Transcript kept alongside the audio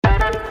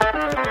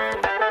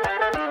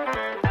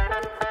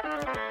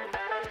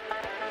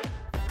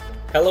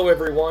Hello,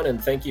 everyone,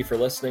 and thank you for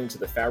listening to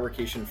the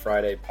Fabrication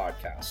Friday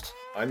podcast.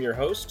 I'm your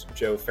host,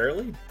 Joe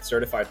Fairley,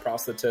 certified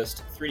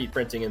prosthetist, 3D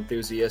printing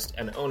enthusiast,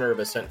 and owner of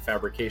Ascent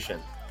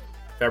Fabrication.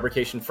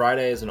 Fabrication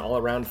Friday is an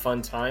all-around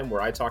fun time where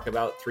I talk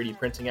about 3D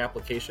printing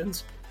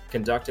applications,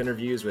 conduct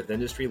interviews with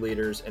industry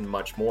leaders, and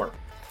much more.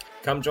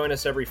 Come join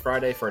us every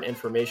Friday for an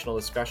informational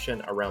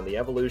discussion around the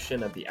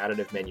evolution of the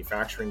additive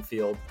manufacturing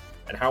field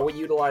and how we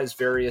utilize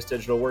various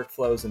digital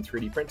workflows and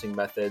 3D printing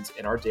methods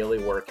in our daily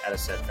work at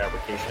Ascent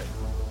Fabrication.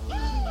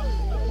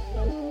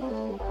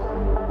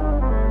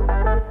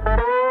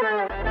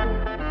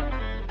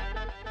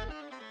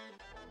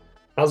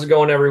 How's it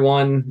going,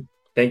 everyone?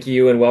 Thank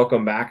you and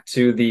welcome back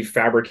to the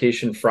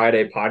Fabrication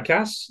Friday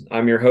podcast.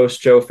 I'm your host,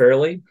 Joe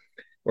Fairley.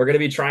 We're going to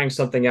be trying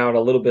something out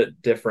a little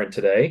bit different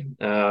today.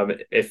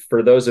 If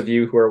for those of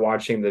you who are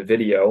watching the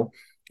video,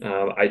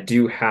 I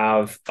do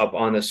have up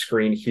on the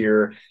screen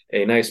here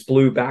a nice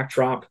blue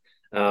backdrop.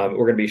 We're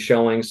going to be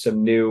showing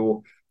some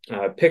new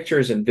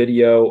pictures and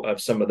video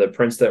of some of the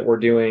prints that we're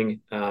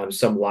doing,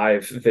 some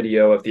live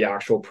video of the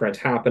actual print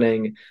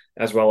happening,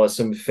 as well as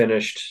some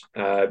finished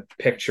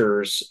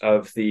pictures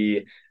of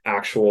the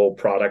actual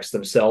products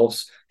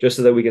themselves, just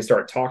so that we can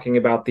start talking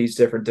about these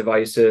different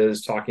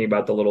devices, talking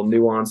about the little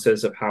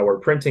nuances of how we're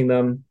printing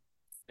them,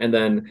 and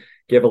then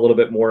give a little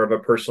bit more of a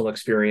personal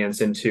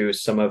experience into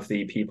some of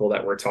the people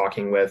that we're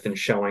talking with and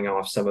showing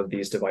off some of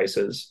these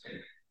devices.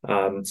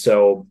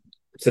 So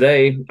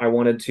today, I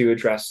wanted to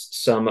address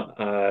some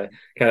kind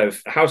of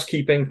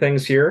housekeeping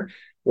things here.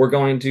 We're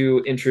going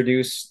to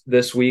introduce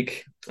this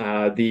week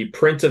the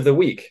print of the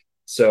week.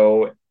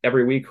 So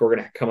every week, we're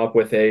going to come up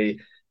with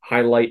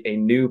highlight a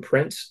new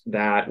print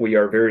that we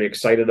are very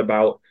excited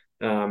about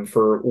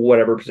for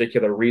whatever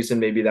particular reason.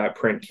 Maybe that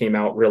print came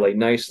out really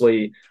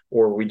nicely,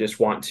 or we just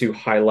want to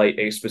highlight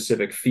a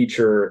specific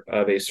feature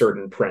of a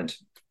certain print.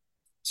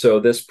 So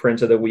this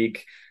print of the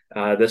week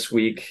this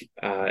week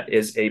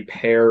is a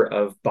pair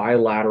of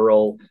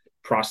bilateral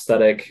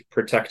prosthetic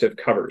protective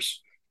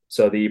covers.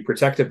 So the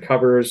protective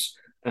covers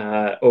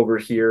over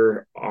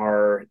here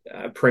are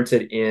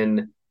printed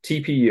in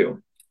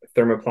TPU,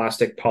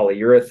 thermoplastic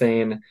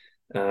polyurethane.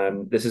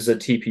 This is a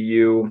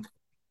TPU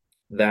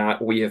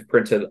that we have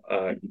printed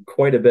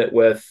quite a bit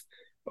with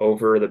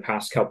over the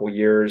past couple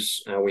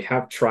years. We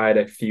have tried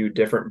a few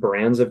different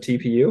brands of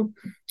TPU,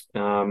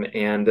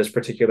 and this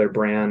particular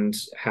brand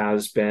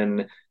has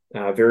been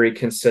very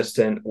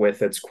consistent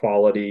with its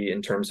quality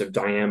in terms of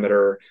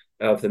diameter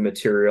of the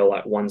material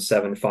at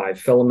 175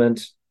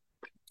 filament,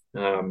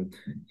 and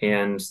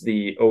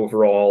the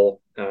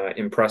overall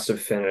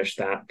impressive finish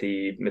that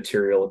the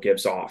material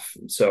gives off.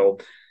 So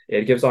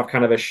it gives off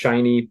kind of a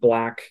shiny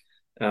black.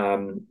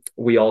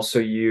 We also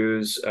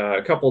use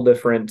a couple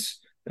different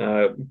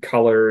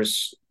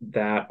colors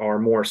that are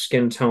more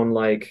skin tone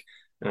like.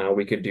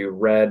 We could do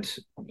red,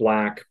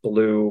 black,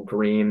 blue,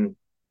 green,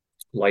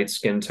 light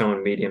skin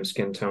tone, medium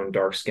skin tone,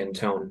 dark skin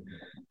tone.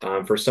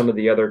 For some of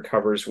the other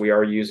covers, we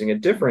are using a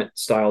different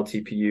style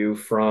TPU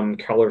from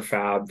Color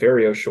Fab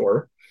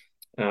VarioSure.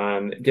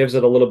 It gives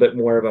it a little bit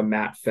more of a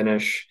matte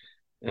finish,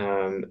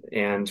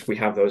 and we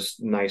have those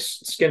nice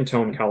skin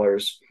tone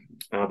colors.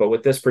 But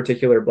with this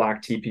particular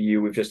black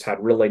TPU, we've just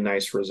had really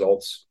nice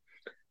results.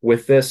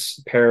 With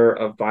this pair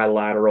of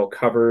bilateral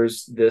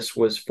covers, this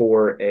was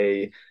for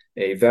a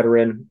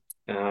veteran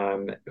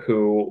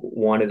who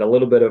wanted a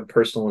little bit of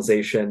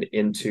personalization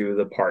into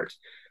the part.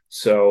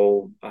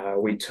 So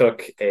we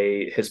took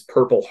his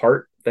Purple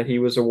Heart that he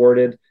was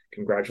awarded.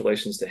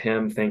 Congratulations to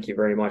him. Thank you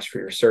very much for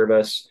your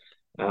service.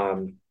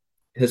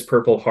 His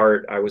Purple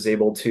Heart, I was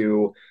able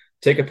to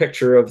take a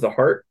picture of the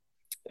heart,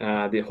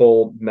 the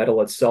whole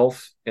metal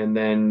itself, and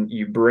then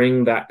you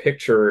bring that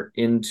picture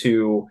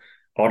into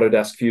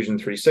Autodesk Fusion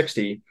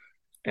 360,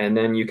 and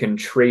then you can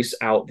trace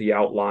out the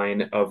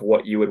outline of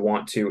what you would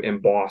want to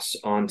emboss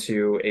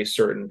onto a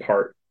certain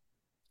part.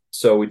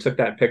 So we took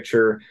that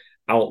picture,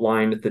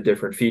 outlined the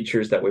different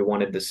features that we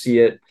wanted to see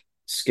it,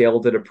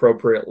 scaled it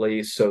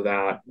appropriately so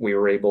that we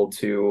were able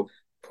to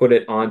put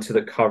it onto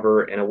the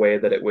cover in a way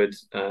that it would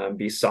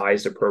be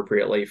sized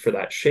appropriately for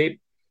that shape.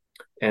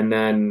 And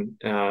then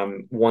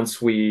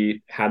once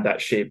we had that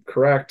shape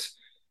correct,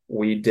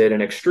 we did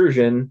an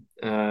extrusion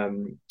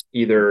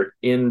either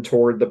in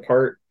toward the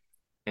part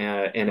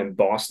and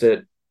embossed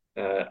it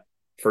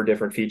for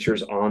different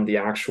features on the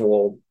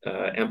actual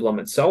emblem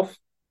itself,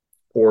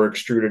 or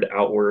extruded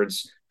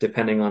outwards,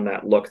 depending on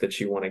that look that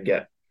you want to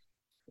get.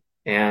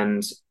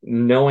 And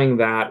knowing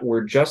that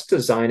we're just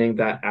designing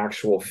that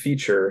actual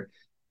feature,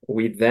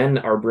 we then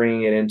are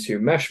bringing it into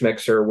Mesh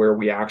Mixer, where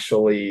we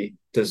actually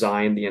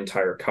design the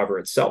entire cover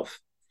itself.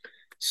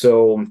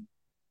 So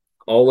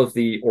all of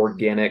the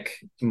organic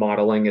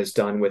modeling is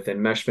done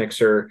within Mesh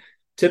Mixer.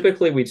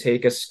 Typically, we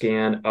take a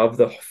scan of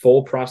the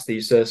full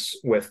prosthesis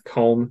with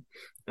Comb,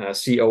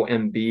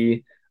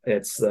 COMB.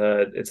 It's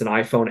an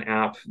iPhone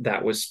app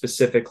that was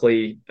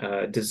specifically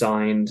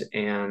designed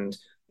and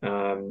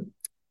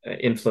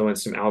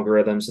influenced some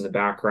algorithms in the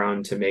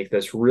background to make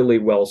this really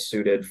well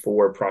suited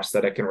for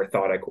prosthetic and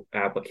orthotic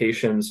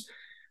applications.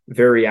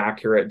 very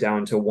accurate,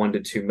 down to 1 to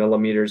 2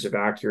 millimeters of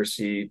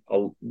accuracy.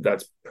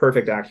 That's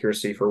perfect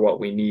accuracy for what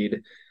we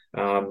need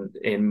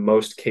in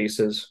most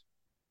cases.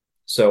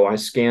 So I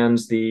scanned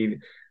the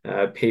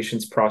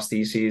patient's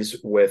prostheses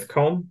with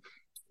comb,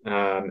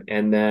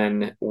 and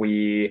then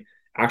we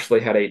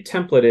actually had a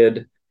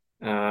templated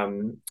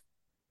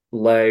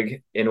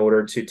leg in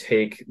order to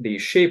take the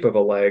shape of a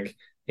leg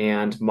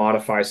and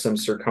modify some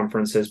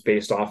circumferences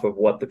based off of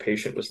what the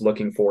patient was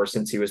looking for,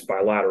 since he was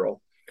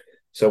bilateral.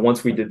 So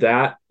once we did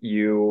that,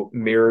 you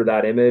mirror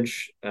that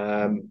image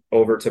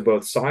over to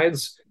both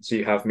sides. So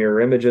you have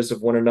mirror images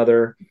of one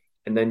another.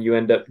 And then you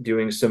end up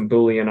doing some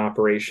Boolean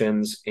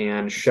operations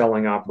and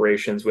shelling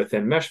operations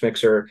within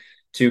MeshMixer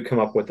to come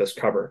up with this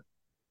cover.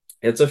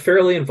 It's a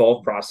fairly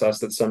involved process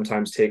that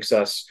sometimes takes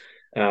us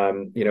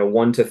 1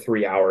 to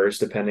 3 hours,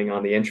 depending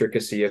on the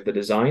intricacy of the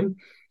design.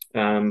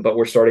 But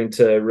we're starting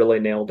to really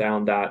nail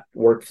down that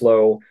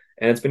workflow,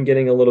 and it's been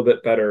getting a little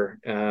bit better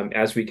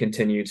as we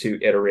continue to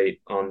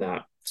iterate on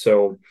that.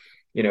 So,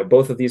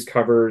 both of these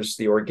covers,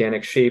 the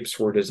organic shapes,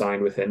 were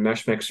designed within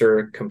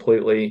MeshMixer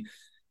completely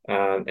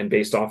and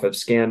based off of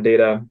scan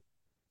data.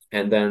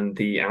 And then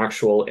the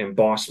actual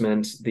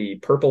embossment, the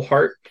Purple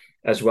Heart,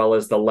 as well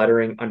as the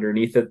lettering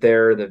underneath it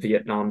there, the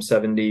Vietnam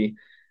 70,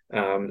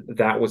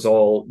 that was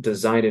all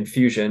designed in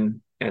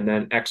Fusion and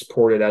then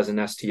exported as an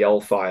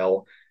STL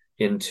file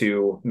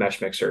into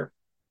MeshMixer.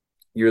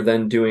 You're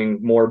then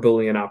doing more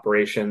Boolean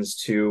operations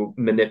to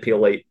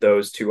manipulate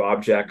those two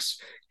objects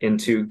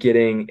into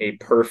getting a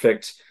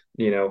perfect,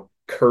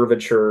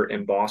 curvature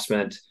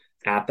embossment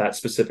at that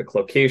specific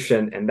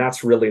location. And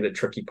that's really the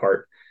tricky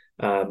part.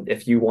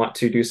 If you want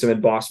to do some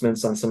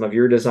embossments on some of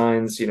your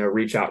designs,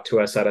 reach out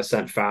to us at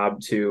Ascent Fab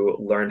to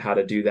learn how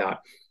to do that.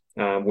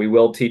 We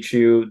will teach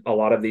you a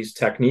lot of these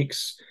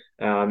techniques.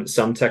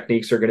 Some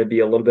techniques are going to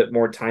be a little bit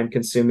more time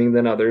consuming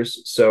than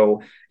others.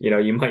 So,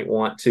 you might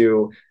want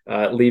to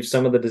leave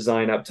some of the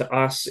design up to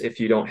us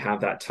if you don't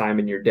have that time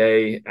in your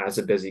day as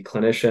a busy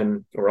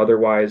clinician or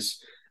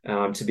otherwise,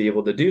 to be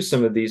able to do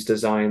some of these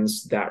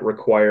designs that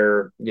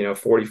require,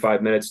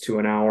 45 minutes to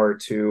an hour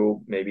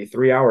to maybe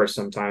 3 hours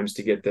sometimes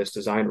to get this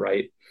design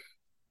right.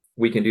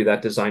 We can do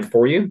that design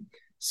for you,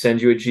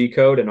 send you a G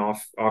code, and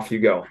off you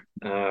go.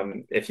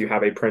 If you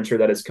have a printer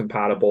that is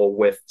compatible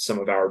with some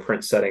of our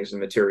print settings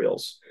and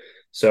materials.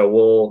 So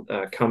we'll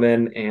come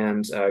in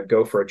and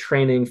go for a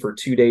training for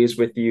 2 days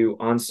with you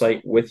on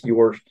site with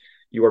your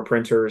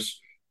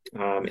printers.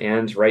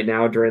 And right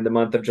now, during the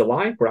month of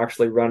July, we're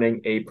actually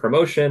running a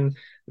promotion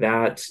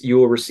that you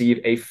will receive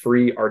a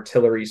free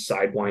artillery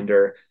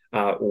sidewinder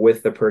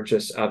with the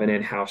purchase of an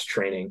in-house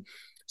training.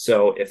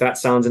 So if that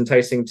sounds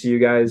enticing to you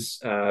guys,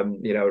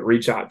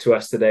 reach out to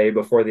us today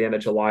before the end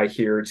of July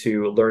here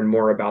to learn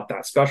more about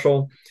that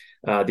special.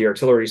 The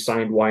artillery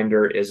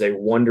sidewinder is a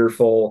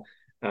wonderful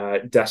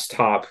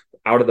desktop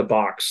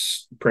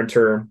out-of-the-box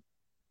printer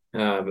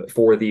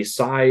for the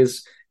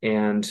size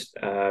and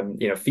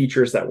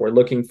features that we're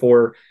looking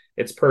for.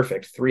 It's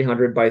perfect.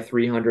 300 by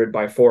 300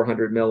 by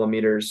 400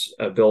 millimeters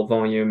of build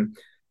volume,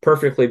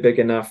 perfectly big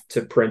enough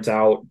to print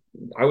out,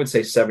 I would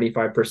say,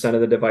 75%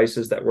 of the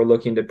devices that we're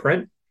looking to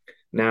print.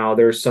 Now,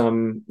 there's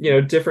some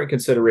different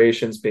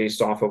considerations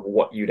based off of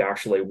what you'd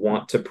actually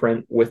want to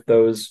print with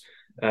those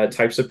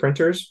types of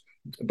printers,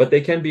 but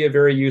they can be a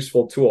very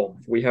useful tool.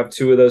 We have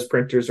 2 of those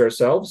printers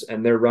ourselves,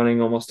 and they're running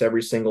almost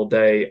every single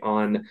day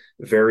on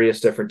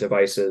various different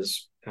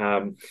devices,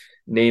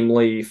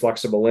 namely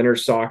flexible inner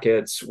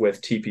sockets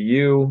with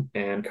TPU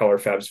and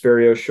ColorFab's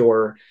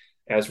VarioShore,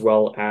 as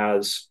well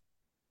as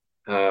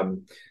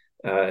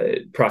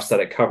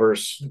prosthetic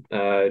covers,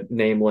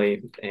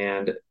 namely,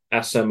 and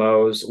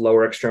SMOs,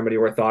 lower extremity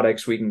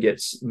orthotics. We can get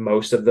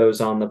most of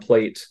those on the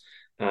plate.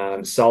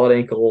 Solid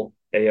ankle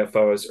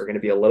AFOs are going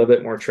to be a little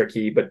bit more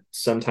tricky, but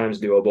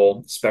sometimes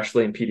doable,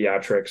 especially in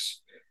pediatrics.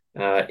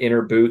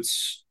 Inner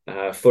boots,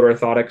 foot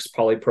orthotics,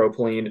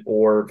 polypropylene,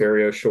 or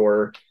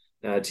VarioShore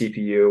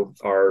TPU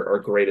are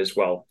great as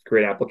well.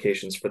 Great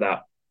applications for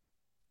that.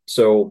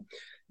 So,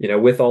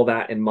 with all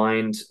that in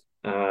mind,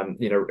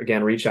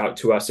 again, reach out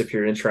to us if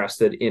you're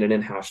interested in an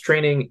in-house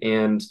training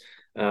and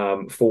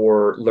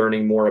for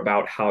learning more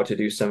about how to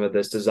do some of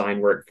this design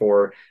work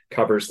for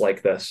covers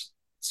like this.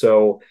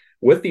 So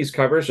with these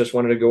covers, just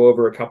wanted to go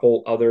over a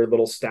couple other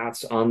little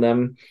stats on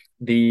them.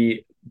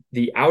 The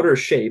outer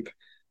shape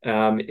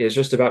is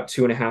just about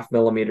 2.5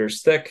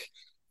 millimeters thick.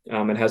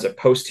 It has a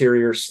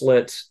posterior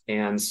slit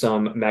and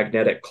some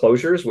magnetic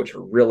closures, which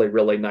are really,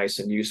 really nice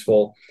and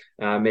useful.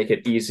 Make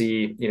it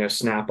easy,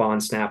 snap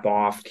on, snap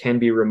off, can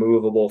be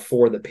removable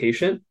for the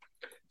patient.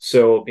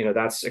 So,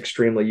 that's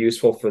extremely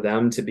useful for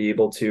them to be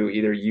able to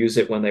either use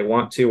it when they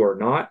want to or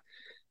not.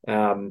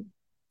 And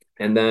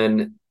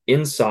then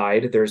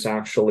inside, there's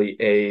actually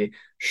a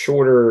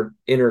shorter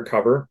inner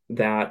cover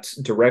that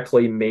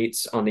directly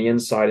mates on the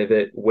inside of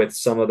it with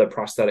some of the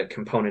prosthetic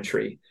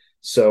componentry.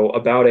 So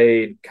about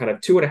a kind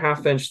of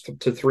 2.5 inch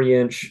to 3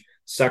 inch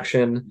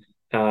section,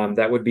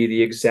 that would be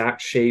the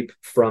exact shape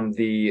from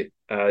the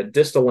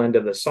distal end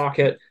of the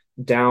socket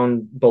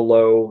down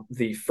below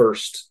the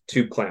first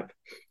tube clamp.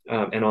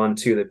 and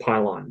onto the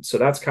pylon. So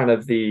that's kind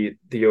of the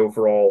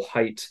overall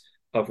height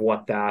of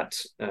what that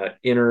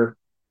inner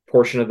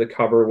portion of the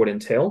cover would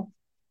entail.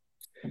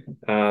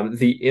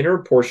 The inner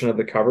portion of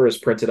the cover is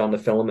printed on the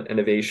Filament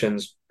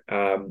Innovations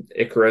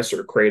Icarus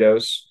or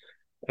Kratos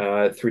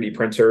 3D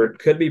printer. It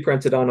could be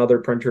printed on other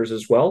printers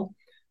as well.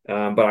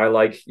 But I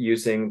like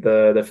using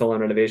the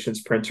Filament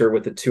Innovations printer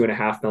with the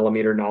 2.5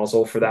 millimeter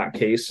nozzle for that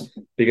case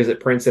because it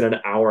prints in an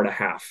hour and a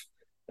half.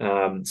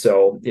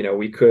 So,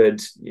 we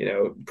could,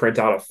 print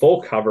out a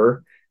full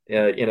cover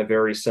in a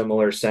very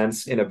similar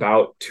sense in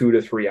about 2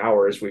 to 3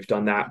 hours. We've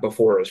done that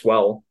before as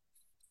well.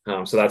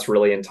 So that's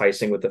really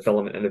enticing with the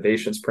Filament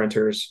Innovations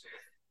printers.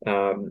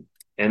 And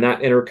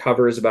that inner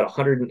cover is about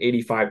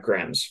 185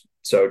 grams.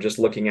 So just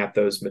looking at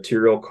those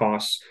material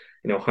costs,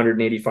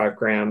 185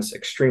 grams,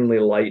 extremely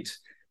light.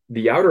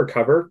 The outer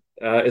cover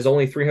is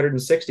only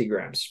 360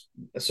 grams.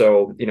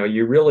 So,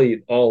 you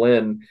really all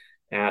in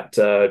at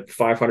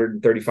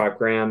 535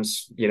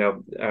 grams,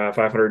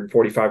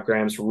 545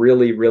 grams,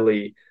 really,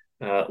 really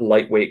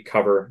lightweight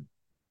cover.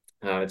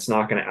 It's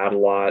not going to add a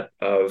lot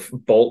of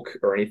bulk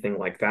or anything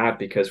like that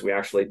because we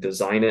actually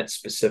design it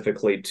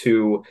specifically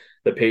to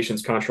the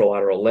patient's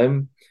contralateral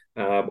limb.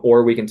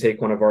 Or we can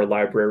take one of our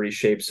library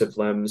shapes of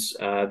limbs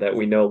that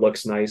we know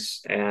looks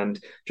nice and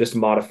just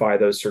modify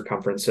those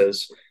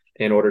circumferences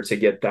in order to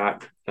get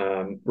that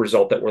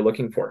result that we're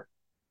looking for.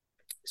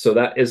 So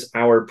that is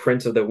our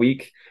print of the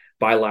week,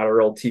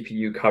 bilateral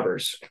TPU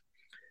covers.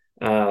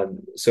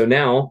 So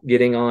now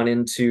getting on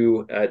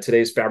into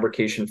today's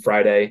Fabrication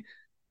Friday,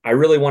 I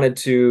really wanted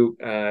to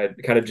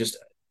kind of just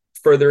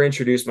further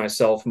introduce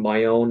myself,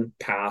 my own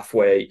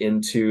pathway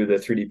into the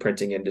 3D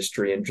printing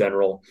industry in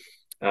general.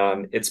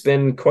 It's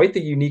been quite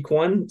the unique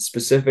one,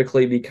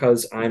 specifically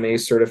because I'm a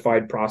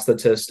certified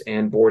prosthetist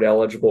and board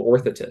eligible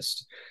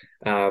orthotist.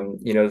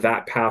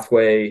 That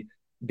pathway,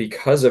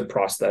 because of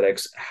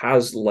prosthetics,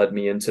 has led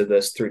me into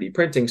this 3D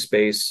printing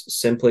space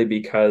simply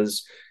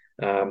because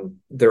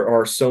there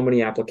are so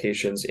many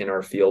applications in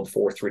our field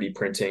for 3D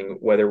printing,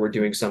 whether we're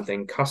doing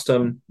something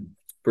custom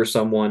for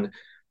someone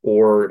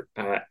or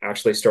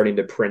actually starting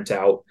to print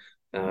out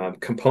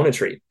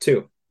componentry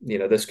too.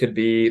 This could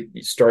be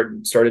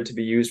started to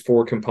be used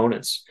for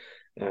components.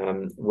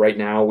 Right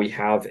now we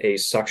have a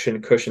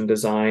suction cushion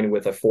design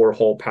with a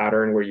 4-hole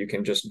pattern where you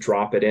can just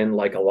drop it in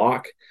like a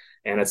lock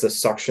and it's a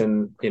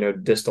suction,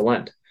 distal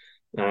end.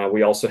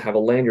 We also have a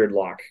lanyard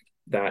lock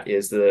that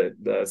is the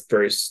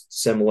very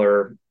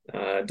similar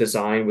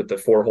design with the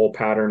 4-hole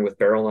pattern with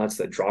barrel nuts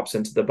that drops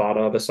into the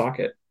bottom of a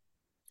socket.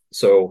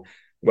 So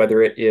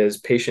whether it is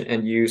patient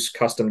end use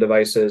custom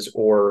devices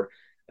or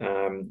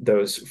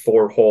those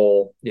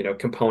 4-hole,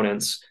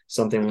 components,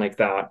 something like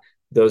that,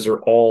 those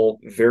are all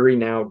very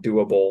now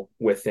doable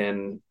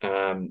within,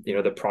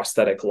 the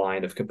prosthetic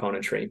line of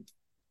componentry.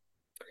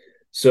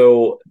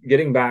 So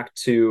getting back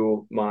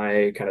to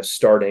my kind of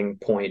starting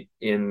point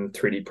in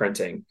 3D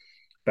printing,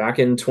 back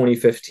in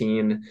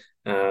 2015,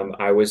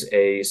 I was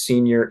a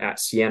senior at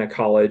Siena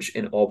College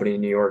in Albany,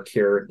 New York,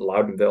 here,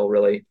 Loudonville,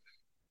 really.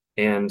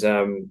 And,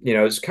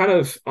 it's kind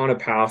of on a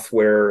path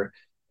where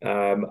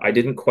I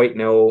didn't quite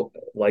know,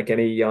 like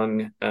any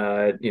young,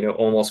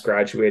 almost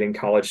graduating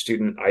college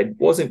student, I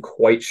wasn't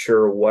quite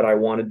sure what I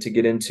wanted to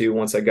get into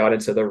once I got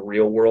into the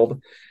real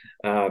world.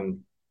 That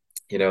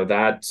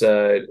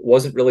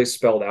wasn't really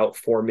spelled out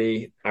for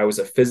me. I was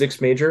a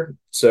physics major,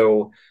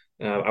 so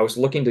I was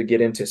looking to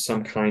get into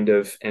some kind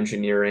of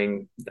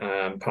engineering,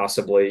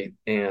 possibly.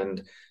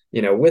 And,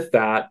 with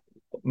that,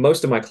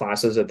 most of my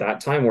classes at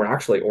that time were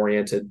actually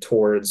oriented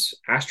towards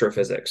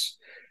astrophysics.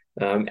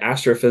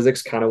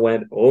 Astrophysics kind of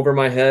went over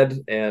my head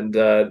and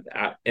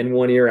in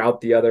one ear,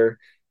 out the other.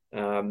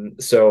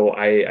 So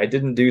I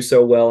didn't do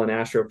so well in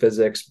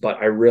astrophysics,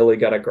 but I really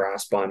got a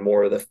grasp on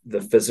more of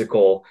the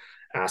physical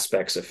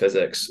aspects of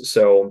physics.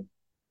 So,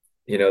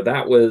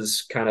 that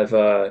was kind of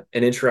an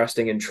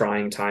interesting and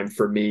trying time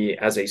for me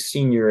as a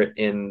senior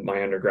in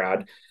my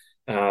undergrad.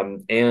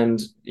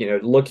 And,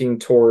 looking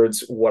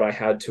towards what I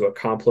had to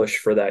accomplish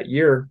for that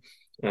year,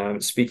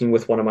 speaking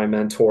with one of my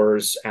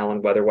mentors,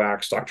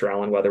 Dr.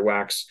 Alan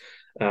Weatherwax,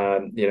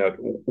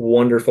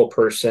 wonderful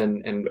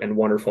person and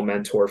wonderful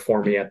mentor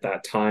for me at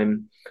that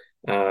time.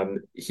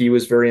 He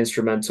was very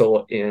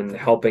instrumental in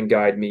helping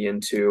guide me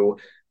into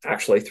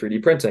actually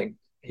 3D printing.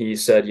 He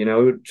said,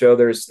 Joe,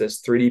 there's this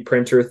 3D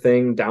printer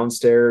thing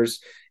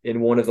downstairs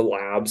in one of the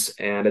labs,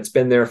 and it's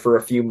been there for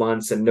a few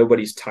months and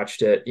nobody's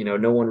touched it.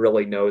 No one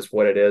really knows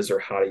what it is or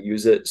how to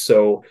use it.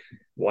 So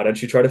why don't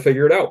you try to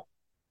figure it out?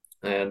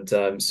 And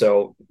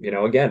so,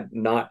 again,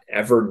 not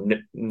ever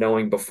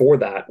knowing before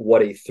that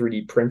what a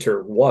 3D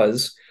printer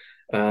was,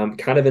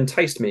 kind of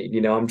enticed me.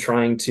 I'm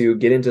trying to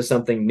get into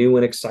something new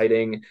and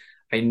exciting.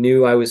 I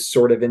knew I was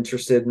sort of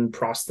interested in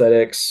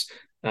prosthetics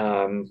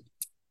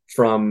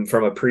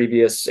from a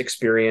previous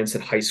experience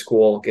in high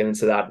school. I'll get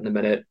into that in a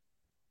minute.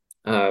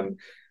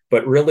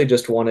 but really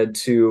just wanted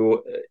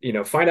to,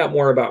 find out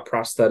more about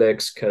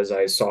prosthetics because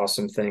I saw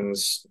some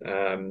things,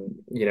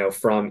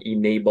 from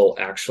Enable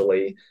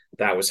actually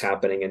that was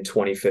happening in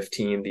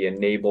 2015. The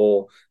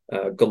Enable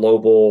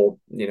global,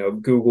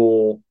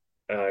 Google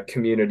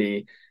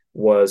community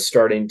was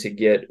starting to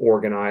get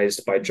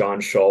organized by John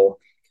Shull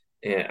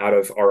out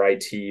of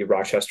RIT,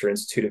 Rochester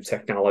Institute of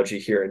Technology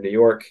here in New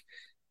York.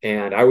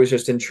 And I was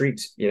just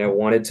intrigued,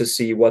 wanted to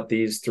see what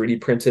these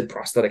 3D printed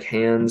prosthetic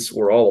hands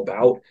were all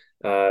about,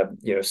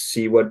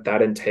 see what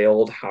that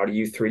entailed. How do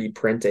you 3D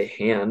print a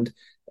hand?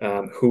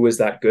 Who is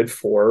that good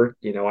for?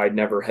 I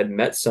never had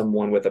met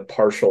someone with a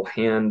partial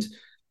hand,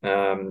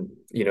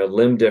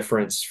 limb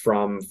difference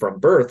from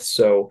birth.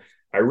 So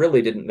I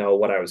really didn't know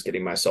what I was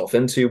getting myself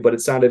into, but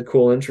it sounded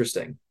cool,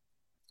 interesting.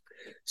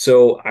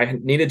 So I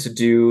needed to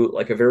do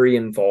like a very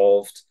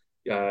involved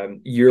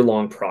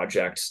year-long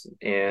project.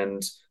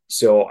 And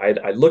so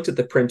I looked at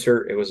the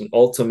printer. It was an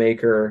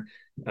Ultimaker,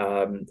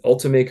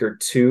 Ultimaker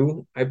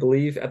 2, I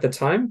believe, at the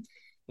time.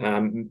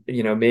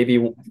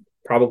 Maybe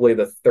probably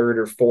the third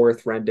or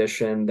fourth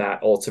rendition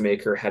that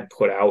Ultimaker had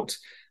put out.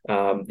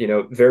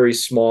 Very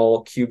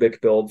small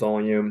cubic build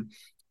volume,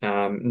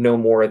 no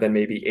more than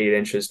maybe 8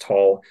 inches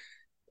tall.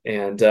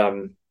 And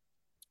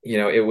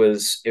it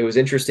was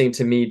interesting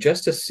to me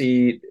just to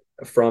see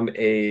from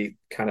a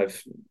kind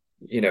of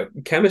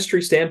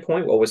chemistry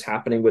standpoint what was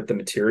happening with the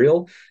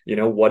material.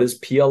 What is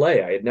PLA?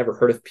 I had never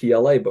heard of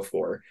PLA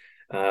before.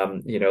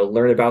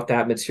 Learn about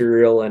that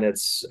material and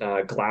its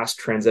glass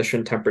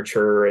transition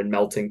temperature and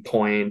melting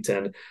point.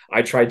 And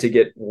I tried to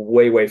get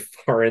way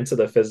far into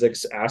the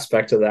physics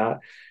aspect of that.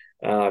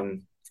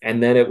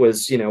 And then it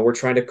was, we're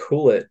trying to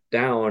cool it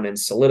down and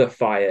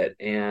solidify it.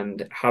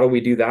 And how do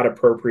we do that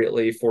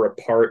appropriately for a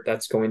part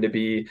that's going to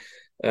be,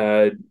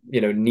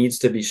 needs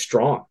to be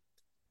strong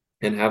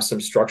and have some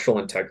structural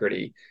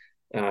integrity.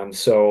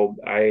 So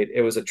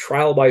it was a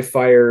trial by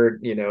fire,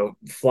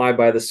 fly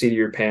by the seat of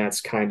your pants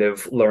kind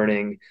of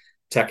learning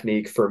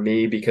technique for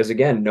me, because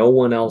again, no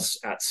one else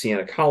at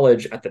Siena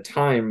College at the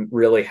time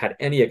really had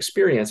any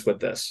experience with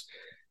this.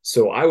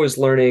 So I was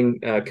learning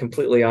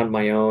completely on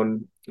my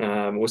own.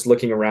 Was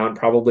looking around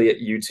probably at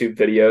YouTube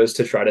videos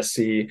to try to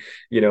see,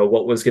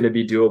 what was going to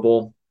be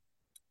doable,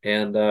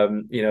 and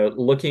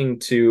looking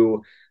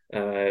to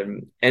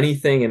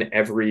anything and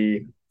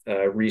every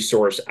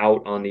resource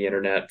out on the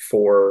internet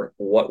for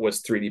what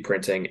was 3D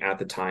printing at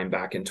the time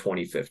back in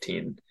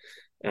 2015.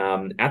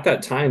 At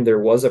that time, there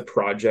was a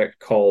project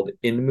called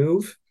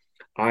InMove,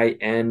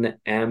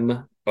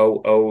 INMOOV.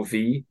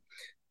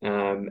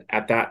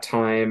 At that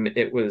time,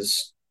 it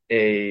was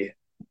a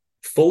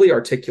fully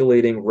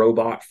articulating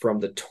robot from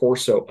the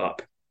torso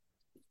up.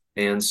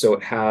 And so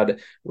it had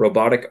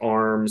robotic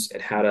arms,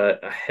 it had a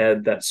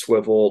head that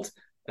swiveled.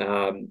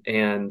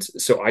 And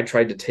so I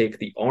tried to take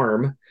the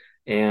arm,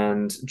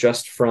 and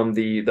just from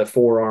the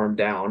forearm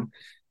down,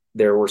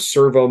 there were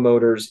servo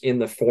motors in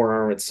the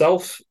forearm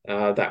itself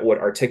that would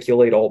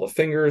articulate all the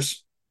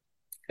fingers.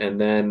 And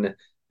then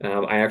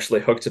I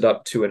actually hooked it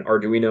up to an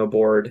Arduino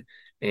board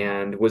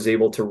and was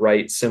able to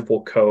write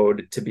simple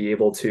code to be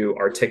able to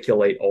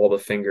articulate all the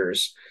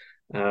fingers.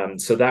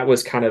 So that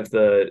was kind of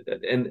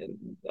and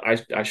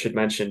I should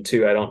mention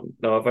too, I don't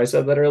know if I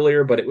said that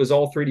earlier, but it was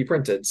all 3D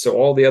printed. So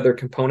all the other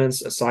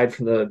components, aside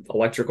from the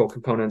electrical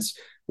components,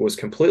 was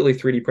completely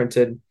 3D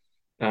printed,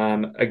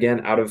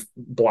 again, out of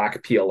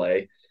black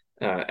PLA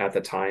at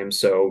the time.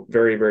 So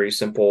very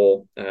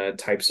simple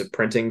types of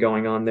printing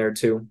going on there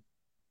too.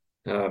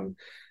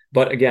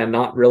 But again,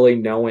 not really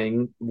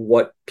knowing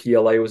what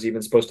PLA was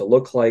even supposed to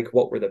look like,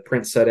 what were the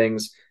print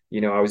settings.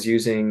 I was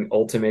using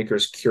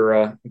Ultimaker's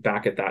Cura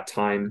back at that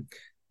time,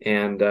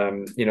 and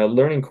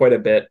learning quite a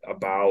bit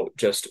about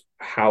just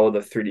how the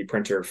 3D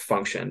printer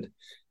functioned.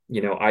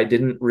 I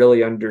didn't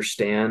really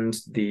understand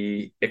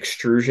the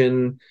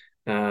extrusion,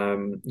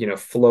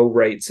 flow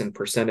rates and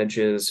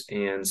percentages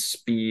and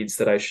speeds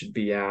that I should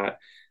be at.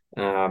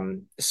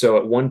 So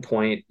at one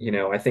point,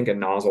 I think a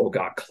nozzle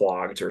got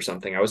clogged or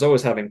something. I was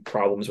always having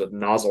problems with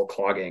nozzle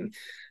clogging.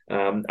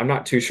 I'm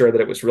not too sure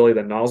that it was really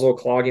the nozzle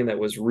clogging that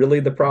was really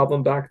the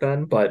problem back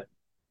then, but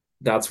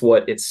that's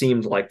what it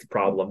seemed like the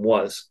problem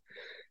was.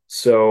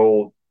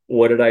 So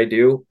what did I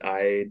do?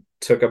 I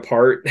took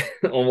apart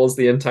almost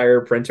the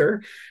entire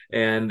printer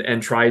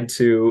and tried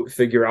to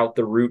figure out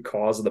the root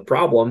cause of the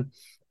problem.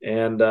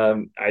 And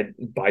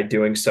by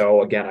doing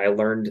so, again, I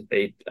learned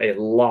a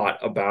lot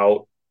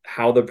about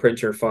how the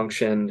printer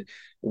functioned,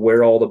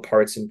 where all the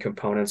parts and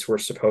components were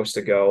supposed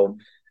to go,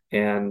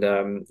 and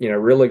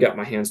really got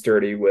my hands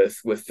dirty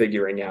with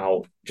figuring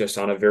out, just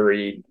on a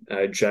very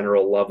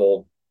general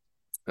level,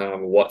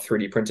 what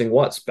 3D printing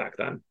was back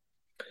then.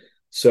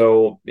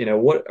 So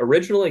what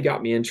originally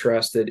got me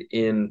interested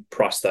in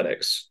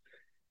prosthetics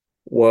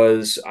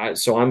was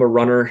I'm a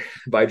runner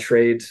by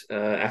trade.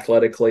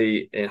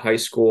 Athletically, in high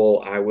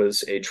school, I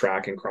was a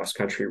track and cross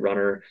country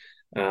runner.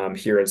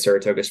 Here in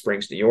Saratoga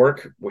Springs, New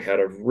York, we had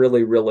a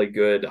really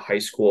good high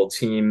school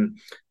team.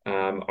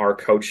 Our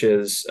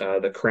coaches,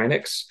 the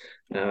Kranicks,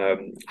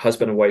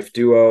 husband and wife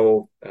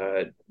duo,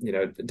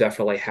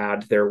 definitely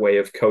had their way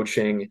of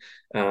coaching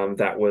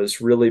that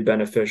was really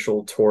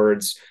beneficial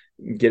towards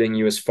getting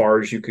you as far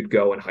as you could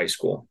go in high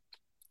school.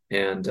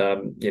 And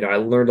I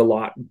learned a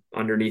lot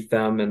underneath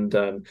them,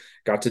 and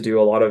got to do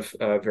a lot of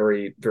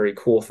very, very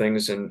cool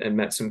things, and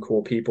met some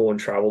cool people and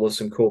traveled to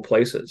some cool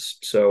places.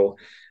 So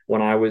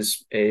when I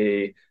was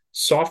a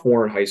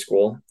sophomore in high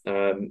school,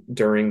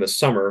 during the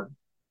summer,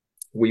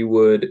 we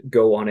would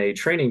go on a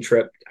training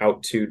trip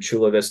out to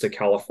Chula Vista,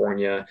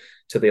 California,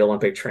 to the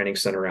Olympic Training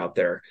Center out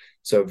there.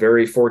 So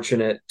very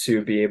fortunate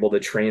to be able to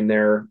train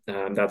there.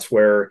 That's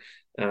where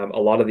a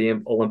lot of the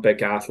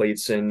Olympic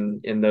athletes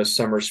in those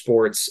summer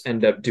sports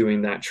end up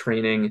doing that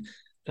training.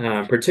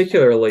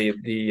 Particularly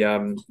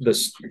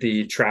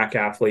the track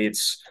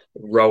athletes.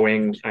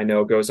 Rowing, I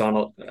know, goes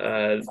on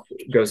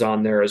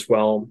there as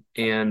well,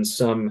 and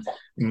some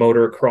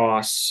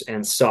motocross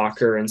and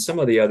soccer and some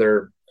of the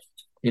other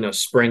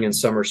spring and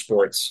summer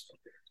sports.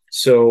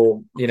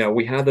 So,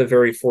 we had the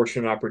very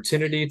fortunate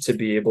opportunity to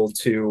be able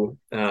to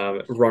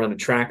run on the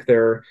track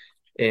there.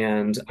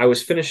 And I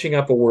was finishing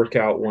up a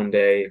workout one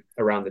day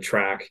around the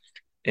track,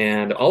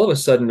 and all of a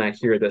sudden I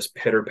hear this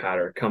pitter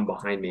patter come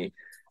behind me.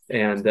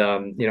 And,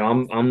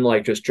 I'm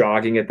like just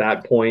jogging at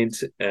that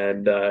point,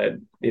 and,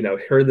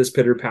 heard this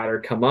pitter patter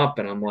come up,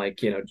 and I'm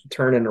like,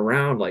 turning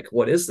around, like,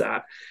 what is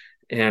that?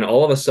 And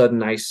all of a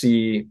sudden, I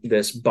see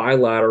this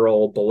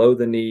bilateral below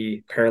the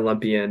knee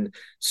Paralympian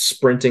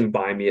sprinting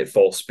by me at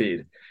full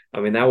speed.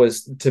 I mean, that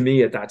was, to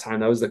me at that time,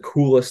 that was the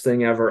coolest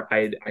thing ever.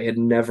 I had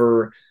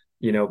never,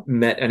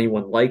 met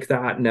anyone like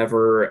that,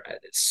 never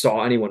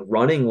saw anyone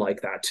running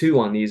like that too,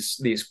 on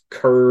these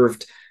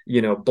curved,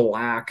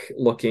 black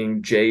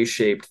looking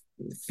J-shaped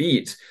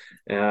feet.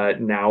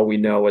 Now we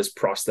know as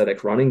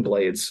prosthetic running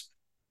blades.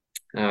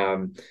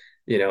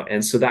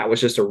 And so that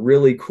was just a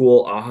really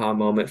cool aha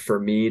moment for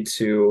me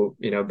to,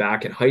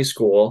 back in high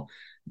school,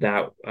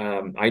 that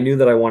I knew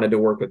that I wanted to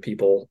work with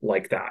people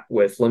like that,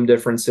 with limb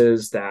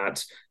differences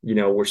that,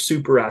 were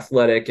super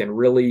athletic and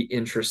really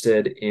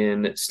interested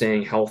in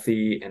staying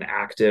healthy and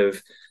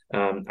active.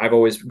 I've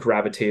always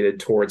gravitated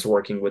towards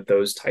working with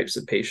those types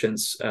of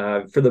patients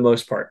for the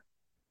most part.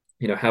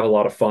 Have a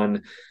lot of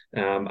fun.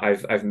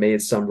 I've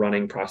made some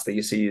running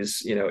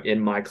prostheses, in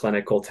my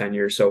clinical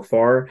tenure so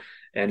far,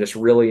 and just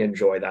really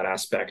enjoy that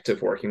aspect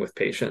of working with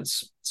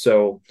patients.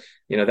 So,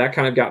 that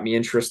kind of got me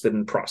interested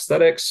in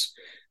prosthetics.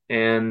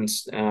 And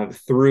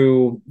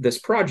through this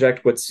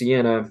project with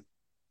Sienna,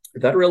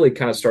 that really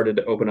kind of started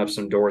to open up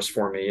some doors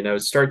for me,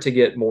 start to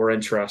get more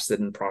interested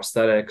in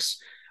prosthetics.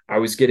 I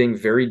was getting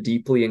very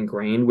deeply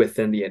ingrained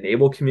within the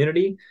Enable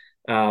community.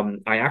 I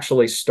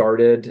actually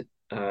started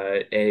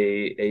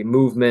a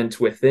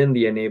movement within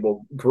the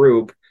Enable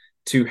group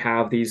to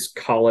have these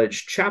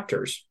college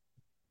chapters.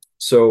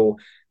 So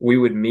we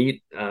would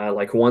meet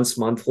like once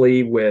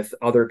monthly with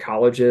other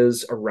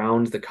colleges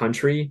around the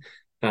country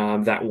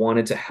that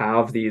wanted to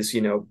have these,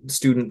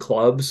 student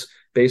clubs,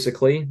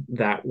 basically,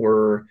 that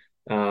were,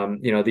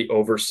 the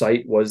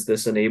oversight was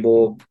this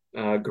Enable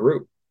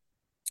group.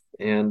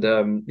 And,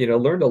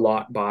 learned a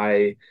lot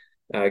by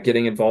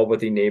getting involved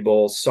with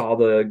Enable, saw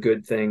the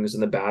good things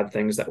and the bad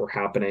things that were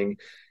happening.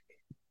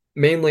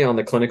 Mainly on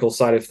the clinical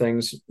side of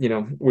things,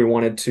 we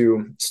wanted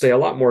to stay a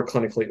lot more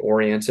clinically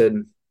oriented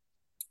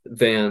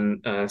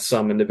than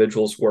some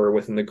individuals were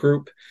within the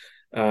group.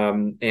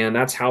 And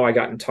that's how I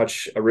got in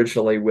touch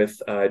originally with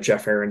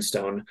Jeff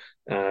Aaronstone,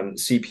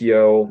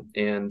 CPO,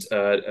 and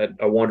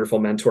a wonderful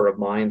mentor of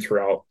mine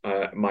throughout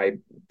my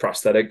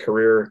prosthetic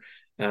career,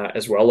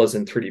 as well as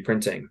in 3D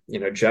printing.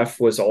 Jeff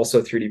was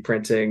also 3D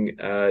printing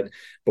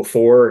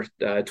before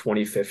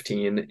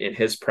 2015 in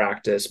his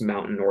practice,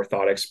 Mountain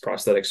Orthotics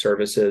Prosthetic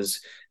Services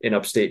in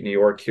upstate New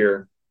York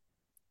here,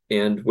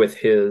 and with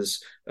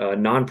his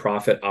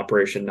nonprofit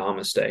Operation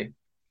Namaste.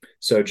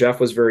 So Jeff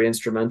was very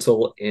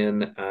instrumental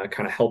in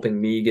kind of helping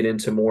me get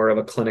into more of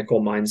a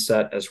clinical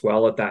mindset as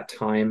well at that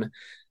time.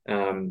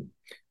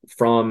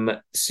 From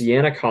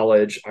Sienna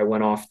College, I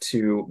went off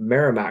to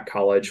Merrimack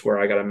College, where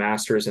I got a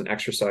master's in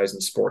exercise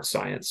and sports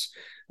science.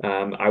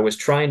 I was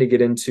trying to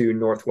get into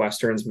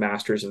Northwestern's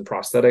master's in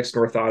prosthetics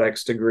and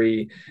orthotics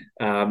degree.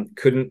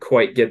 Couldn't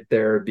quite get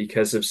there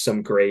because of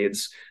some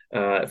grades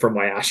from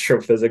my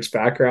astrophysics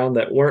background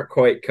that weren't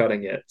quite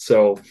cutting it.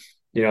 So,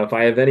 if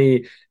I have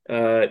any,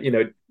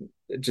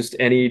 just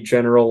any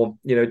general,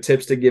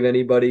 tips to give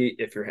anybody,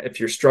 if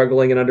you're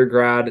struggling in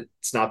undergrad,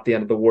 it's not the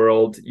end of the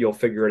world. You'll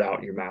figure it out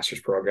in your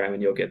master's program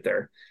and you'll get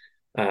there.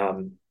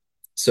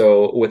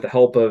 So with the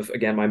help of,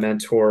 again, my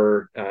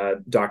mentor,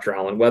 Dr.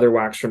 Alan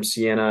Weatherwax from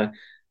Sienna,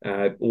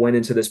 went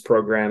into this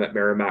program at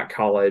Merrimack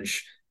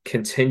College,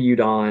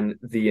 continued on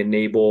the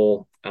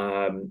Enable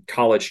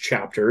college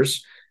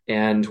chapters,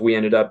 and we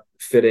ended up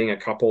fitting a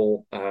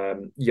couple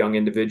young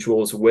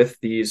individuals with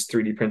these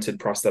 3D printed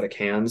prosthetic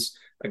hands.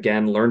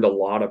 Again, learned a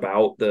lot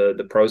about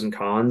the pros and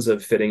cons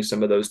of fitting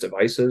some of those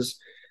devices.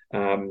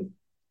 And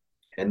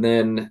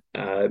then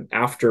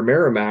after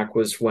Merrimack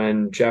was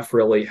when Jeff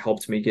really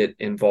helped me get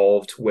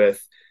involved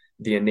with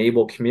the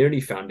Enable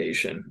Community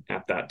Foundation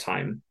at that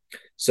time.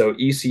 So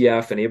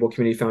ECF, Enable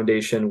Community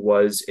Foundation,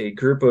 was a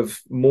group of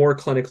more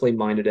clinically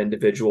minded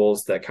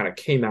individuals that kind of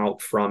came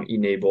out from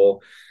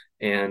Enable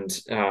and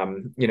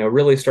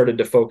really started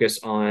to focus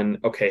on,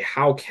 okay,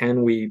 how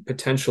can we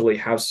potentially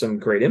have some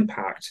great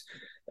impact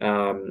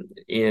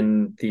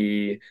in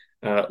the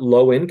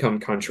low income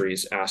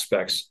countries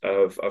aspects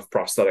of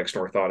prosthetics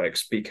and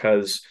orthotics,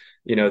 because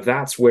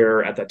that's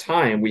where at the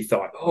time we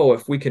thought, oh,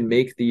 if we can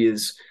make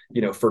these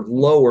for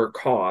lower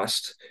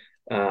cost,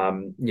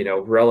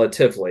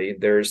 relatively,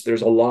 there's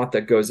a lot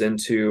that goes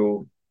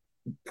into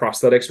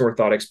prosthetics and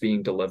orthotics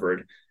being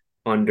delivered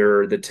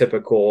under the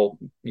typical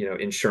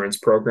insurance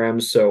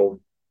programs. So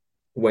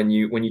when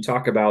you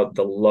talk about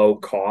the low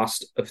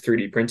cost of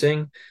 3D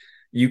printing,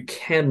 you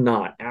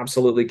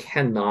absolutely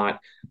cannot,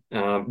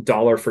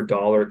 dollar for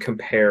dollar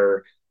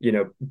compare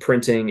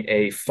printing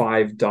a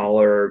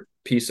 $5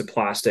 piece of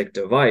plastic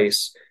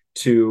device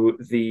to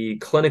the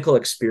clinical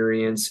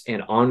experience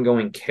and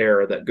ongoing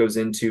care that goes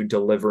into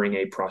delivering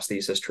a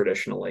prosthesis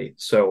traditionally.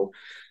 So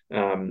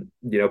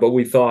but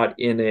we thought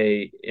in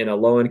a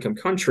low income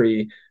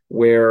country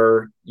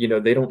where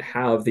they don't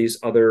have these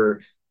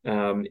other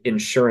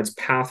insurance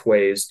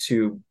pathways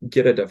to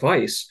get a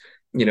device,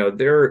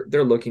 they're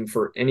looking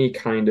for any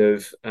kind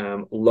of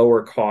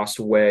lower cost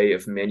way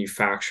of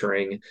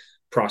manufacturing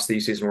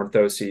prostheses and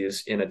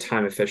orthoses in a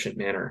time efficient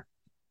manner.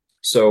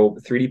 So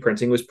 3D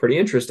printing was pretty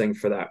interesting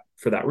for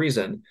that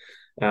reason.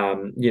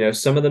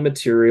 Some of the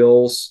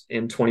materials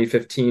in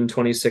 2015,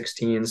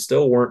 2016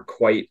 still weren't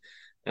quite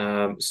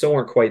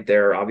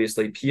there.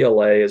 Obviously,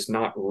 PLA is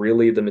not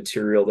really the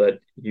material that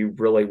you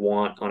really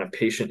want on a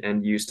patient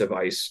end use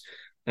device,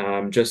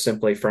 just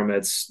simply from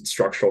its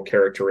structural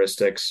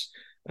characteristics.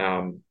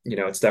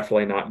 It's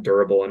definitely not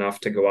durable enough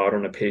to go out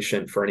on a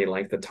patient for any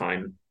length of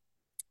time.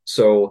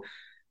 So,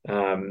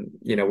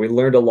 we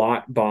learned a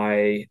lot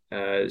by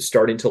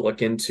starting to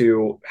look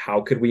into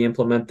how could we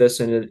implement this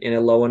in a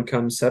low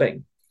income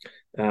setting.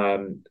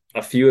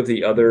 A few of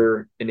the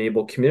other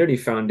Enable Community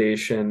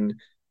Foundation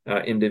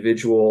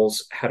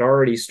individuals had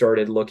already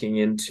started looking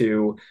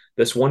into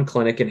this one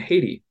clinic in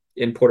Haiti,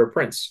 in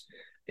Port-au-Prince,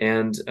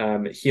 and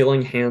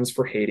Healing Hands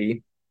for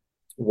Haiti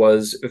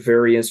was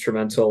very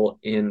instrumental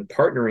in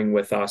partnering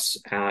with us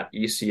at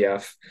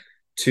ECF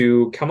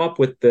to come up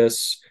with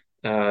this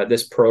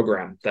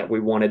program that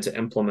we wanted to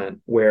implement,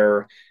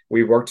 where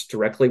we worked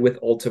directly with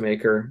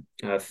Ultimaker.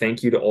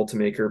 Thank you to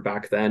Ultimaker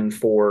back then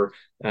for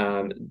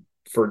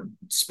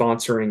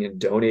sponsoring and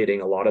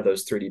donating a lot of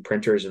those 3D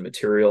printers and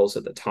materials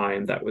at the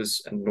time. That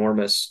was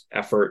enormous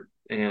effort,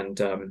 and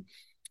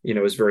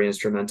was very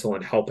instrumental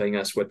in helping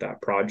us with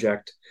that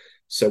project.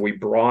 So we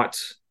brought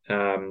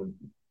 7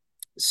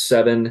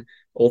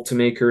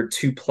 Ultimaker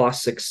 2+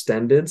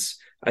 extendeds,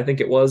 I think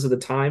it was at the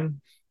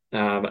time,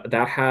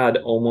 that had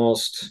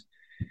almost,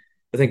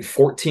 I think,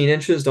 14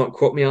 inches, don't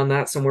quote me on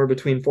that, somewhere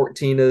between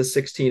 14 to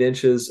 16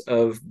 inches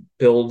of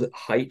build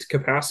height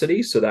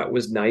capacity. So that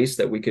was nice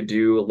that we could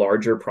do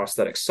larger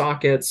prosthetic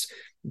sockets,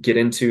 get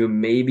into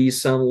maybe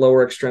some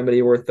lower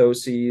extremity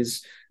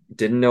orthoses.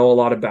 Didn't know a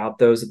lot about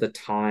those at the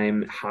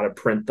time, how to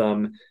print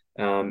them.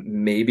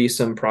 Maybe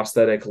some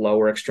prosthetic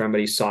lower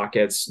extremity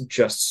sockets,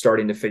 just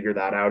starting to figure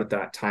that out at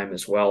that time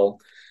as well.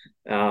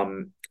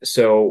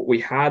 So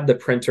we had the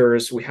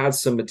printers, we had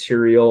some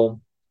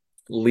material.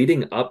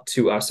 Leading up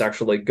to us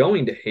actually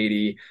going to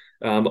Haiti,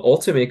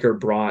 Ultimaker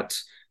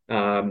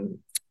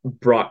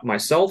brought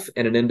myself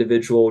and an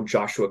individual,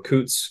 Joshua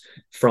Coots,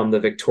 from the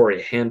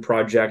Victoria Hand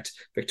Project.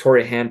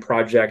 Victoria Hand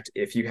Project,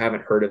 if you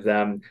haven't heard of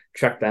them,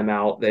 check them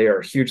out. They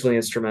are hugely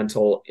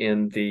instrumental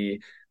in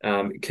the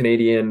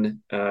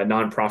Canadian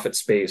nonprofit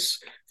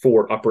space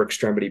for upper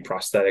extremity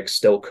prosthetics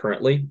still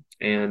currently.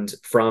 And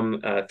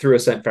through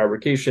Ascent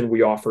Fabrication,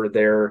 we offer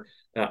their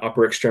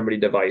upper extremity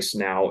device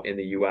now in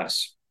the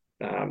US.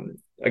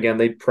 Again,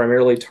 they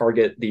primarily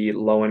target the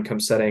low income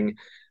setting,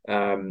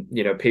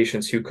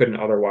 patients who couldn't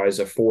otherwise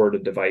afford a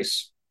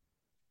device.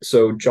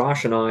 So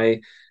Josh and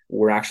I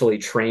were actually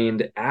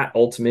trained at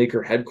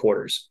Ultimaker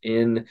headquarters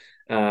in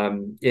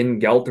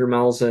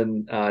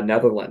Geldermalsen,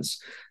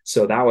 Netherlands.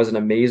 So that was an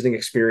amazing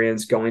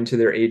experience, going to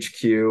their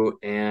HQ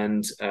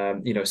and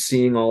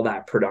seeing all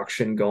that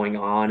production going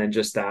on, and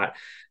just that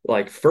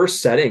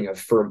first setting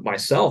for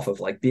myself of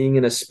being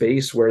in a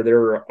space where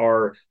there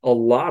are a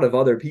lot of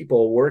other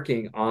people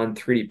working on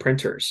 3D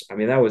printers. I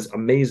mean, that was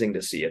amazing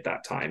to see at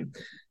that time.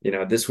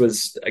 This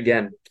was,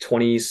 again,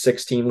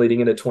 2016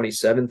 leading into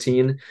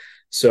 2017.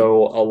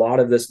 So a lot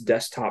of this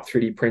desktop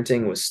 3D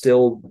printing was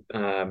still,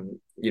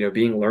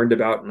 being learned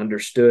about and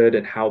understood,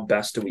 and how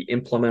best do we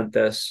implement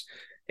this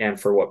and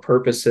for what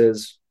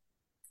purposes.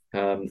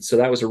 So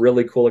that was a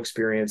really cool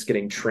experience,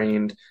 getting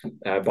trained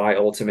by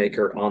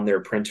Ultimaker on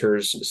their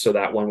printers, so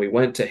that when we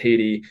went to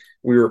Haiti,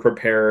 we were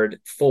prepared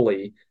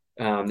fully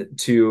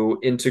to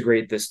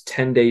integrate this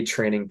 10-day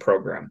training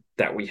program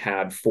that we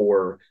had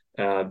for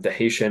the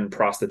Haitian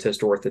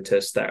prosthetist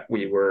orthotist that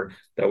we were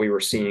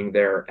seeing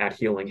there at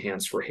Healing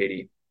Hands for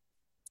Haiti.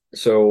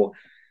 So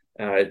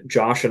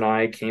Josh and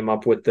I came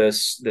up with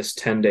this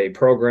 10-day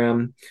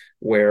program.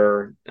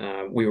 where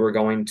we were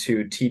going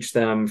to teach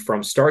them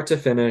from start to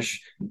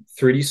finish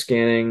 3D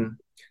scanning,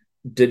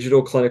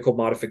 digital clinical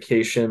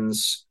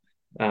modifications.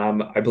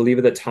 I believe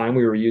at the time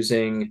we were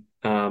using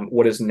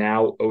what is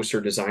now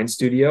Oser Design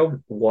Studio,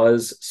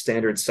 was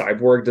Standard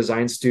Cyborg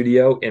Design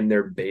Studio in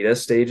their beta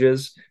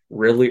stages,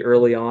 really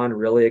early on.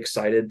 Really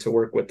excited to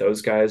work with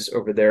those guys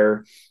over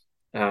there,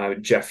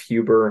 Jeff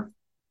Huber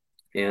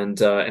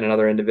and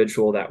another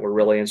individual that were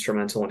really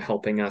instrumental in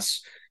helping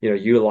us,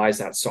 utilize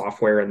that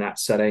software in that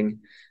setting.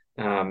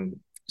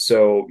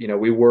 So,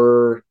 we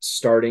were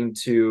starting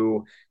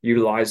to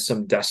utilize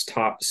some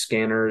desktop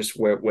scanners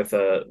with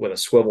a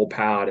swivel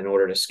pad in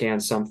order to scan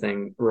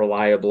something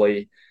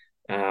reliably,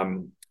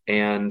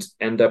 and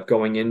end up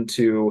going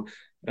into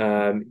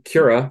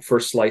Cura for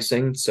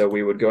slicing. So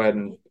we would go ahead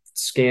and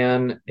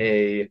scan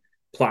a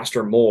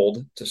plaster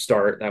mold to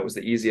start. That was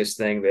the easiest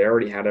thing. They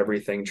already had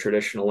everything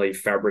traditionally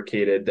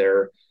fabricated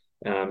there.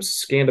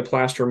 Scanned a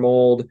plaster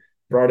mold,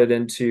 brought it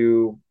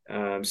into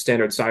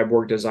Standard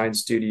Cyborg Design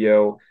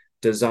Studio,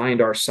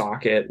 designed our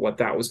socket, what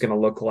that was going to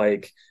look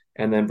like,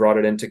 and then brought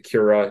it into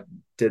Cura,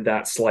 did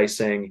that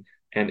slicing,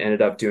 and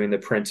ended up doing the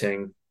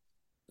printing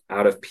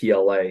out of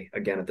PLA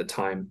again at the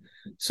time.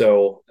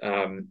 So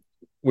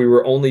we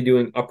were only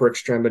doing upper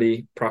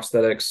extremity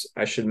prosthetics,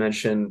 I should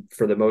mention,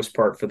 for the most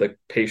part, for the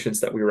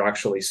patients that we were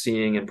actually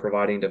seeing and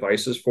providing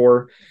devices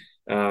for.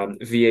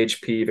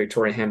 VHP,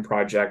 Victoria Hand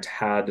Project,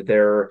 had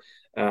their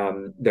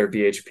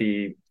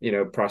VHP,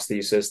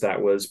 prosthesis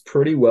that was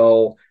pretty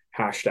well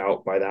hashed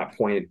out by that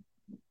point.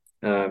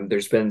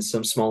 There's been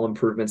some small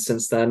improvements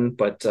since then,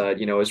 but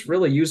it's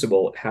really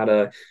usable. It had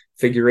a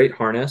figure 8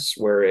 harness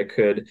where it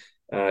could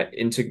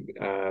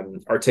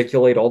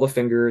articulate all the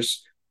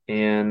fingers,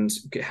 and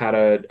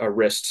had a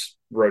wrist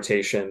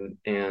rotation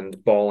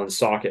and ball and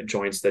socket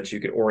joints that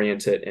you could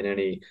orient it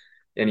in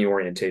any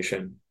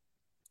orientation.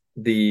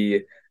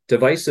 The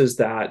devices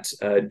that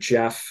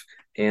Jeff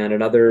and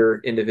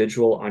another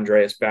individual,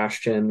 Andreas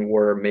Bastian,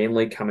 were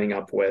mainly coming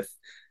up with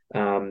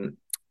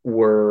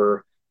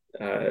were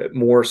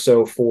more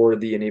so for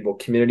the Enable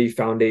Community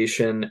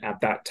Foundation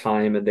at that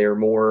time, and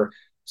a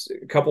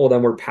couple of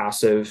them were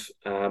passive,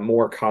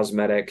 more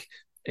cosmetic,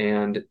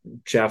 and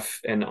Jeff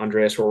and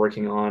Andreas were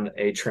working on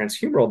a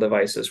transhumeral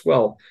device as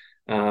well,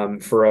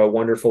 for a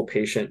wonderful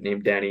patient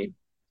named Danny,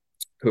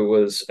 who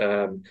was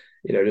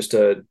just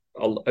a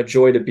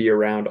joy to be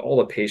around. All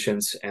the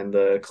patients and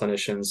the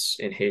clinicians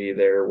in Haiti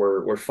there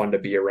were fun to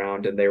be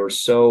around, and they were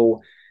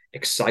so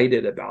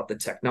excited about the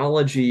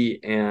technology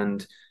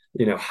and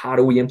how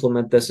do we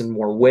implement this in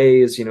more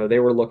ways. They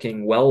were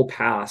looking well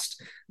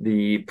past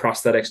the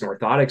prosthetics and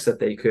orthotics that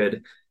they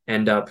could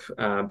end up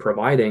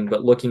providing,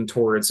 but looking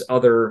towards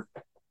other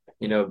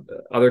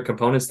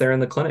components there in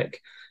the clinic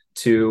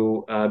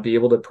to be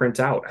able to print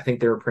out. I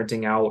think they were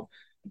printing out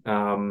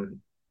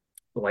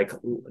like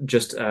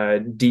just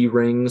D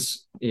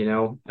rings,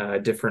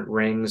 different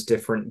rings,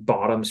 different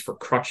bottoms for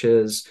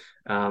crutches,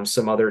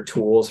 some other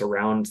tools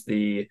around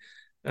the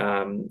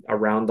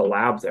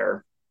lab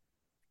there.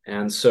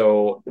 And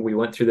so we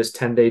went through this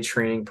 10-day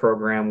training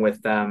program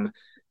with them.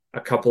 A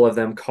couple of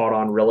them caught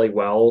on really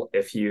well.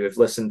 If you have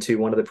listened to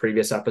one of the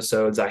previous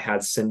episodes, I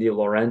had Cindy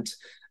Laurent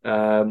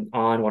on,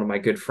 one of my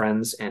good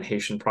friends and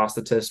Haitian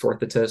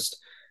orthotist.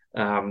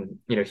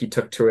 He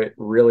took to it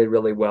really,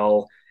 really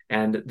well.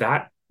 And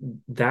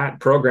that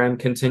program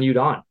continued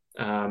on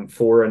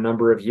for a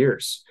number of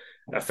years.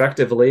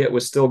 Effectively, it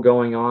was still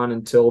going on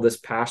until this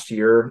past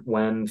year,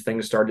 when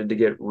things started to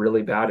get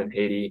really bad in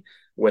Haiti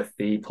with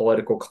the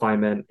political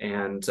climate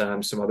and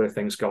some other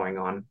things going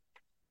on.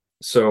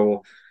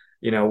 So,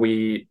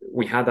 we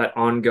had that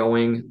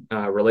ongoing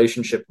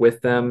relationship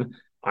with them.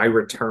 I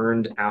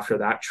returned after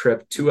that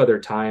trip 2 other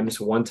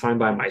times, one time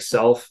by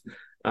myself,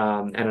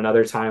 and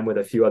another time with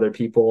a few other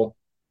people.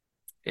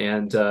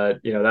 And,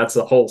 that's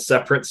a whole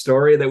separate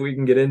story that we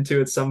can get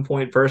into at some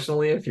point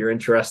personally, if you're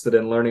interested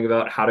in learning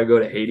about how to go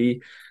to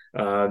Haiti.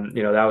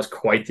 That was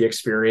quite the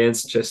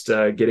experience, just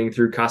getting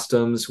through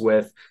customs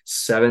with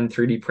 7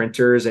 3D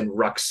printers and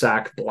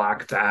rucksack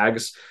black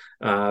bags.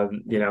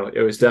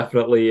 It was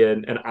definitely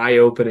an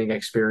eye-opening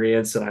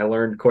experience, and I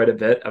learned quite a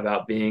bit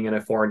about being in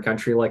a foreign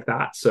country like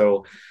that.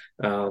 So,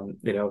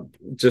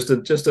 just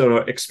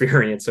an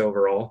experience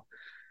overall.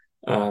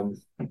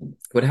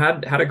 But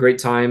had a great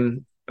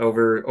time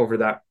over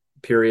that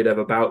period of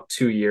about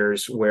 2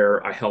 years,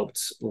 where I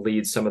helped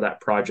lead some of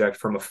that project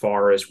from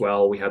afar as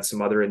well. We had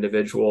some other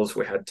individuals.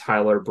 We had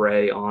Tyler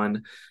Bray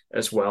on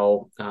as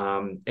well,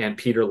 and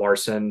Peter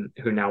Larson,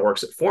 who now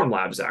works at Form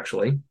Labs,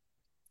 actually.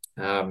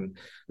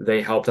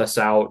 They helped us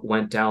out,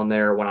 went down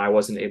there when I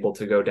wasn't able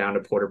to go down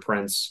to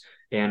Port-au-Prince,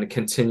 and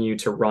continue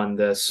to run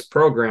this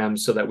program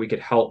so that we could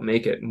help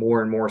make it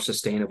more and more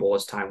sustainable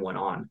as time went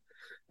on.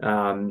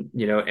 And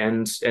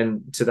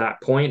to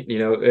that point,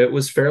 it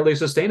was fairly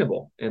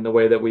sustainable in the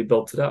way that we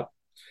built it up.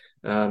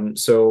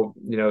 So,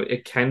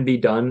 it can be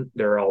done.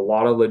 There are a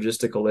lot of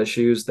logistical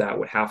issues that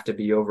would have to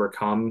be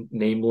overcome,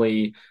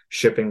 namely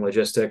shipping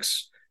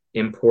logistics.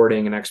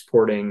 importing and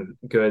exporting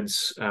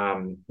goods,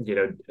 and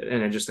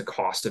then just the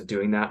cost of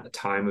doing that, the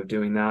time of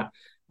doing that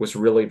was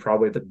really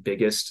probably the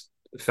biggest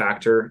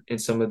factor in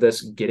some of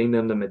this, getting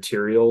them the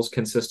materials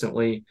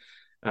consistently.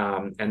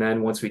 And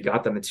then once we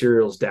got the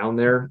materials down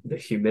there, the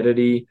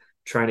humidity,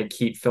 trying to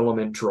keep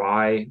filament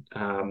dry.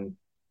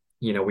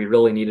 We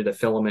really needed a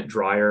filament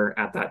dryer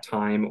at that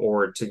time,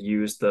 or to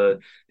use the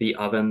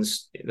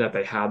ovens that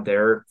they had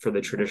there for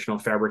the traditional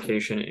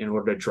fabrication in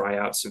order to dry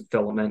out some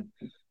filament.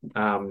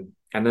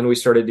 And then we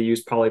started to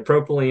use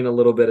polypropylene a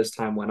little bit as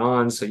time went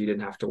on, so you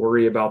didn't have to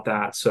worry about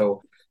that.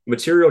 So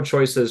material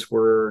choices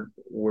were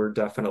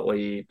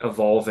definitely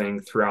evolving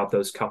throughout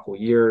those couple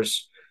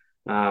years.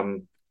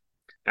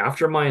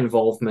 After my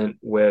involvement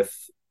with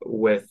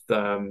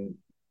the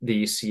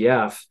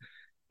ECF,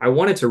 I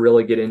wanted to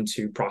really get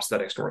into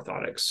prosthetics and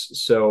orthotics.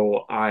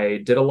 So I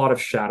did a lot of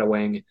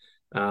shadowing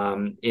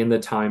in the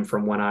time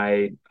from when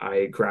I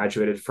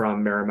graduated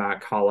from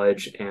Merrimack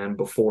College and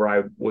before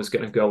I was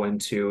going to go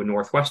into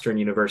Northwestern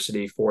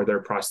University for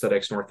their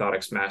prosthetics and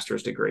orthotics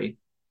master's degree.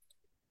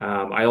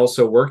 I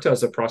also worked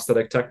as a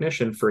prosthetic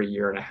technician for a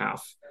year and a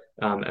half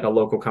at a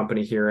local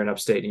company here in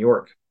upstate New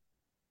York,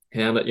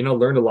 and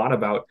learned a lot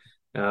about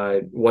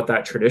what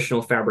that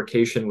traditional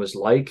fabrication was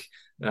like,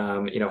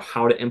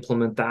 how to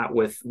implement that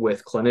with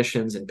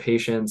clinicians and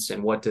patients,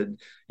 and what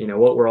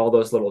were all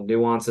those little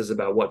nuances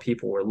about what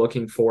people were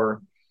looking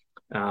for.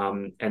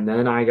 And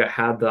then I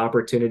had the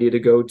opportunity to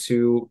go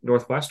to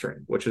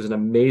Northwestern, which was an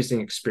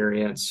amazing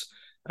experience.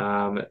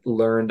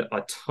 Learned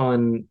a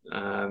ton,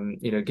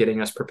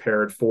 getting us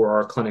prepared for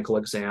our clinical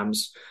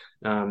exams.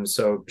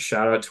 So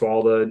shout out to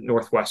all the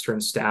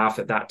Northwestern staff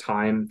at that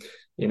time.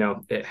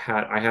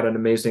 I had an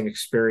amazing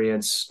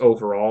experience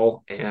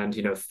overall, and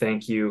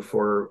thank you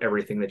for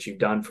everything that you've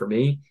done for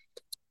me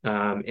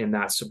in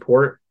that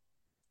support.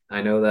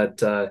 I know that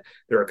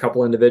there are a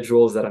couple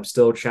individuals that I'm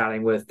still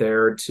chatting with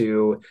there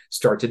to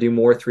start to do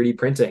more 3D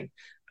printing.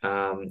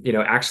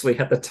 Actually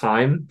at the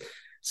time,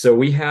 so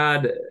we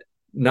had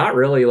not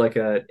really like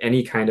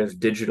any kind of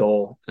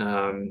digital,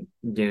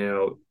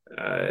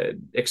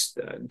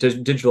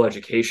 digital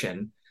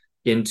education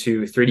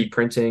into 3D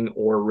printing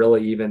or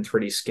really even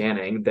 3D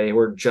scanning. They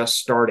were just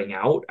starting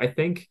out, I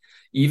think,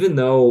 even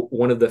though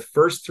one of the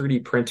first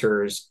 3D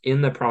printers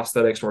in the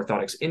prosthetics and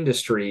orthotics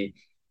industry,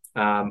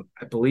 I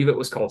believe it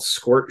was called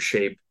Squirt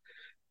Shape.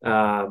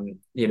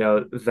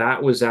 That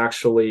was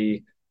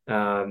actually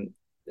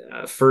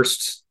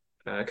first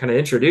kind of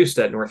introduced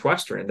at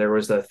Northwestern. There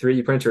was a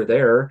 3D printer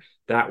there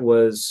that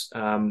was,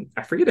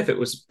 I forget if it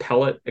was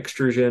pellet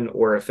extrusion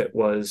or if it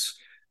was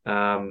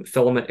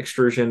filament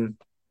extrusion,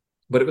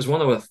 but it was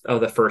one of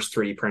the first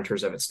 3D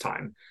printers of its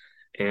time.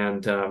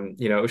 And,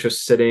 it was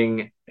just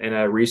sitting in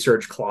a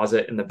research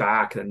closet in the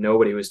back and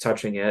nobody was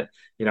touching it.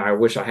 I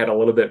wish I had a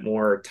little bit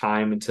more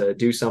time to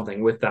do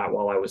something with that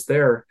while I was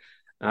there.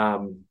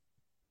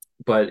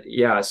 But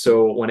yeah,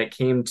 so when it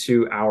came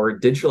to our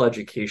digital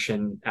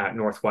education at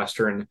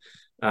Northwestern,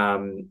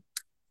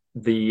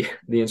 the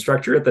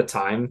instructor at the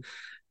time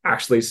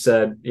actually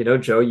said,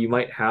 Joe, you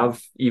might have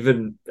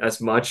even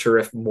as much or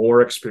if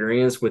more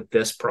experience with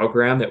this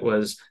program. It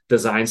was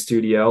Design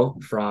Studio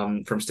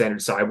from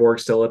Standard Cyborg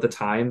still at the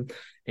time,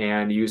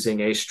 and using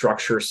a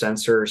structure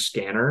sensor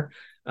scanner.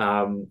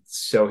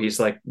 So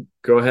he's like,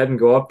 go ahead and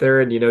go up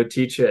there and,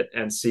 teach it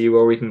and see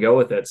where we can go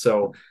with it.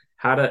 So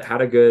had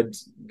a good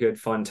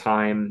fun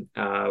time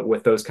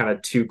with those kind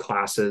of two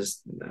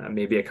classes,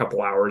 maybe a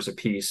couple hours a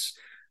piece.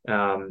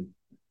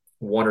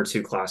 One or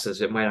two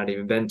classes. It might not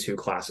even been two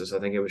classes. I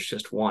think it was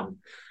just one.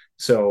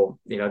 So,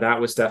 that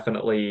was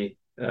definitely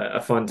a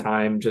fun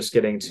time, just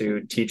getting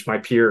to teach my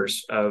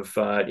peers of,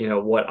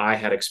 what I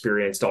had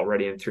experienced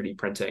already in 3D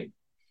printing.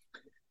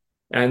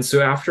 And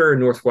so after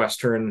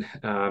Northwestern,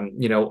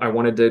 I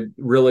wanted to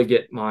really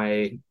get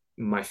my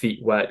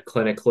feet wet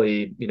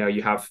clinically.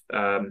 You have,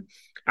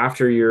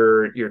 after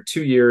your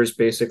 2 years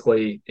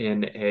basically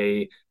in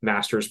a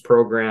master's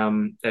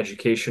program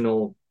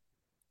educational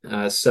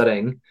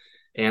setting,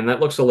 and that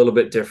looks a little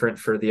bit different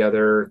for the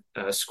other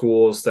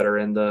schools that are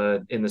in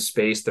the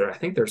space. I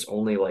think there's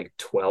only like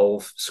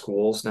 12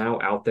 schools now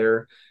out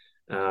there.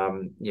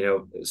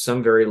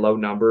 Some very low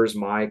numbers.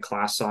 My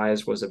class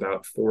size was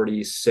about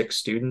 46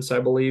 students,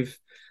 I believe.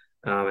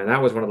 And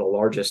that was one of the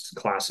largest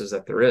classes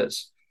that there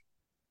is.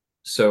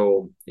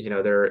 So,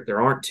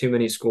 there aren't too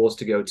many schools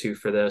to go to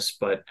for this,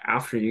 but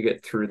after you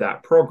get through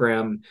that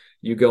program,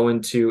 you go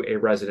into a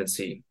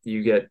residency.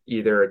 You get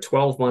either a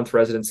 12-month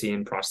residency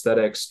in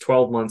prosthetics,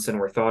 12 months in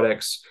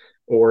orthotics,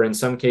 or in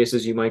some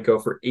cases, you might go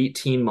for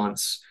 18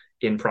 months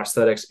in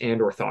prosthetics and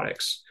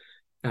orthotics.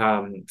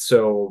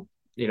 So,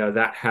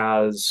 that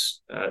has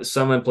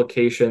some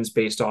implications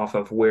based off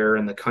of where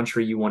in the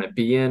country you want to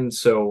be in.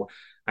 So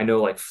I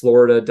know like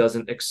Florida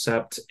doesn't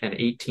accept an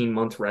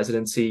 18-month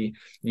residency.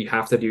 You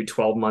have to do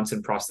 12 months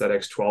in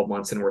prosthetics, 12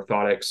 months in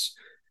orthotics.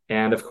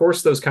 And of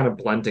course, those kind of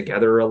blend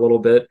together a little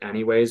bit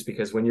anyways,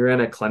 because when you're in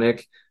a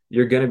clinic,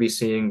 you're going to be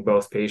seeing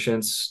both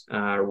patients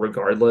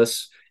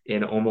regardless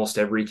in almost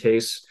every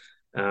case.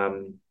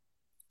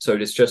 So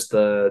it's just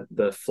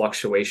the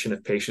fluctuation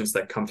of patients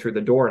that come through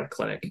the door in a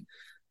clinic.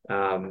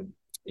 Um,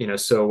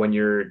 so when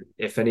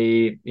if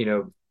any,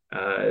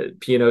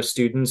 P&O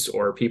students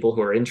or people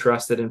who are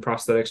interested in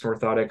prosthetics and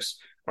orthotics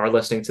are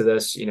listening to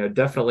this,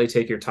 definitely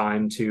take your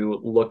time to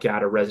look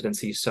at a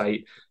residency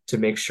site to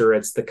make sure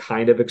it's the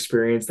kind of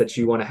experience that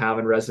you want to have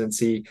in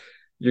residency.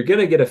 You're going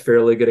to get a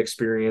fairly good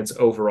experience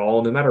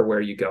overall, no matter where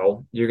you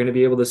go. You're going to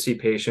be able to see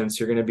patients.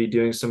 You're going to be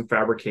doing some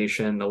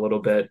fabrication a little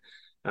bit.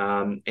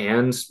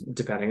 And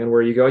depending on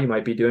where you go, you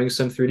might be doing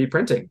some 3D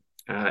printing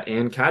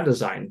and CAD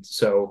design.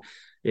 So,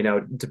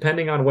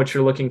 depending on what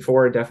you're looking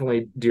for,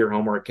 definitely do your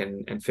homework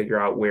and figure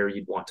out where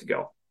you'd want to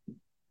go.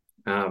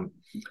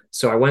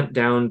 So I went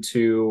down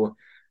to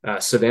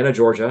Savannah,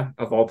 Georgia,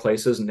 of all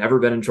places. Never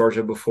been in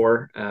Georgia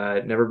before.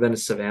 Never been to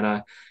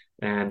Savannah.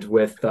 And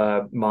with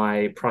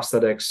my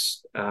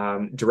prosthetics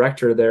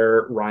director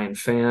there, Ryan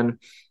Fan.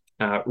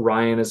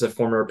 Ryan is a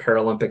former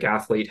Paralympic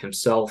athlete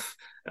himself.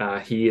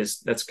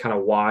 That's kind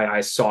of why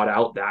I sought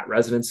out that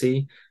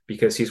residency,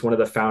 because he's one of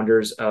the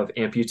founders of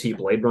Amputee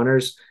Blade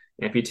Runners.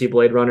 Amputee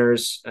Blade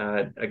Runners,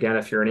 again,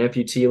 if you're an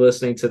amputee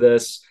listening to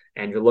this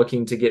and you're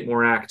looking to get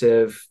more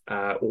active,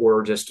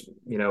 or just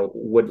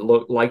would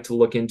like to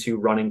look into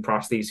running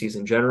prostheses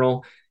in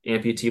general,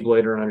 Amputee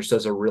Blade Runners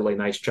does a really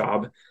nice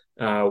job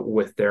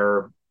with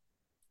their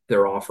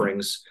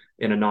offerings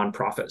in a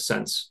nonprofit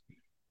sense.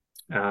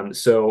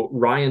 So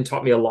Ryan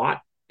taught me a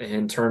lot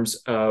in terms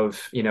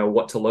of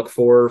what to look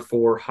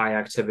for high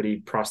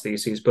activity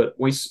prostheses, but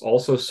we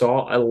also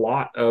saw a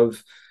lot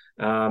of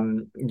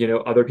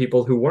other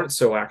people who weren't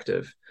so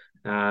active.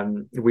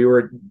 We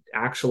were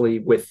actually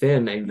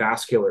within a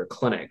vascular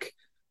clinic.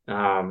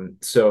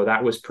 So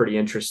that was pretty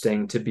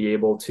interesting to be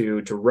able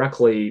to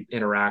directly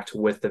interact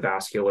with the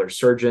vascular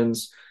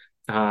surgeons.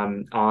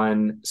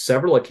 On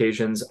several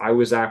occasions, I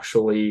was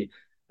actually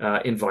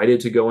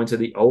invited to go into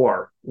the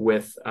OR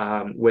with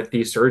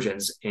these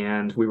surgeons,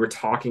 and we were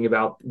talking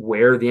about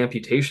where the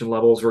amputation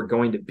levels were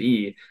going to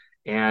be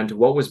and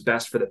what was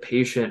best for the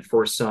patient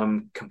for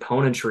some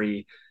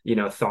componentry,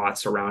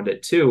 thoughts around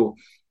it too.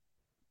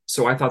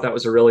 So I thought that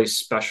was a really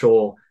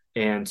special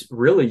and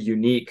really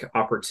unique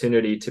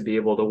opportunity to be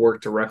able to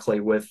work directly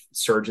with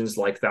surgeons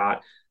like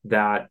that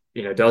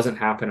doesn't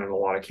happen in a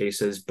lot of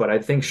cases, but I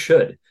think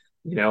should.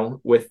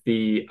 With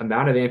the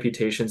amount of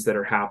amputations that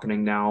are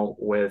happening now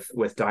with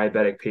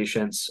diabetic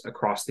patients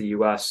across the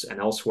US and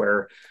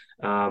elsewhere,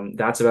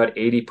 that's about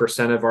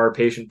 80% of our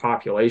patient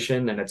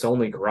population, and it's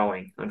only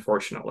growing,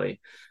 unfortunately.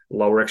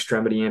 Lower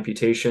extremity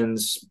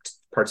amputations,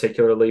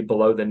 particularly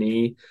below the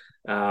knee,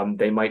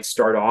 they might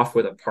start off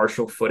with a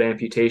partial foot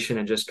amputation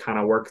and just kind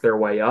of work their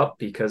way up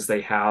because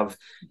they have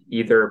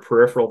either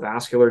peripheral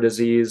vascular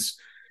disease,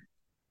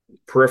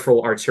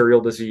 peripheral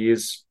arterial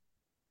disease,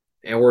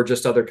 or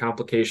just other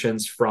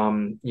complications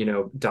from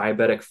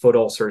diabetic foot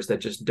ulcers that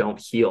just don't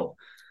heal.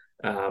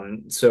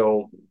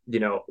 So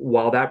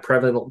while that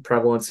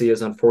prevalency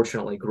is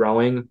unfortunately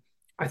growing,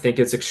 I think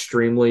it's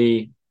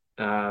extremely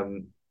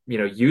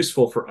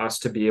useful for us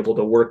to be able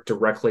to work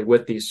directly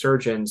with these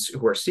surgeons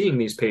who are seeing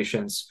these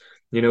patients.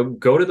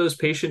 Go to those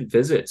patient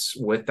visits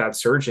with that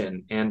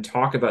surgeon and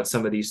talk about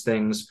some of these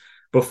things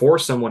before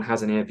someone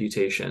has an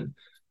amputation.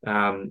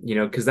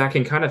 Because that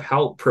can kind of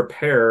help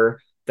prepare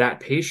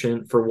that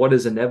patient for what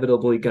is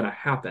inevitably going to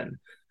happen,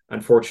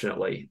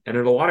 unfortunately. And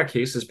in a lot of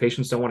cases,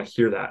 patients don't want to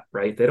hear that,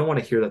 right? They don't want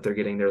to hear that they're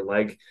getting their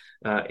leg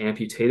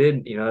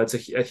amputated. It's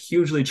a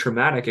hugely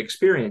traumatic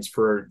experience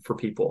for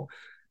people.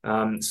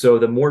 So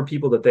the more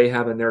people that they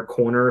have in their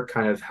corner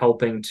kind of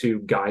helping to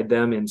guide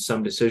them in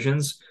some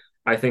decisions,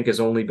 I think is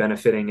only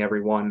benefiting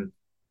everyone.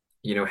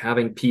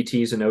 Having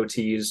PTs and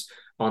OTs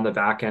on the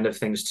back end of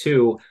things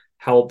too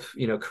help,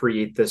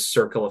 create this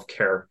circle of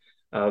care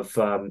of,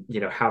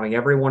 having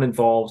everyone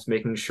involved,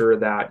 making sure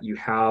that you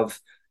have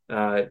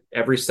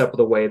every step of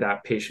the way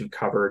that patient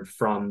covered,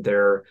 from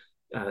their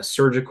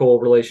surgical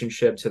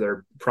relationship to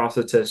their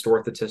prosthetist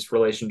orthotist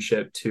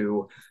relationship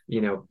to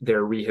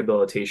their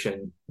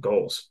rehabilitation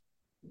goals.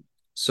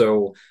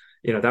 So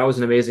that was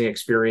an amazing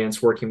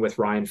experience working with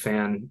Ryan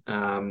Fan,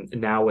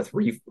 now with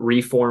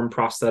Reform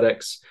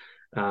Prosthetics.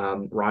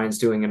 Ryan's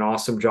doing an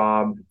awesome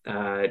job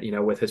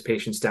with his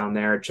patients down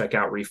there. Check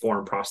out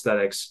Reform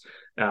Prosthetics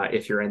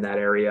if you're in that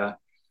area.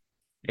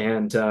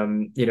 And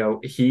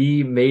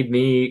he made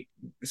me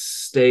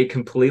stay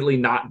completely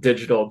not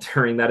digital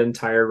during that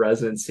entire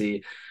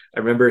residency. I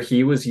remember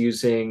he was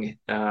using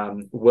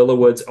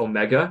Willowwood's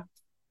Omega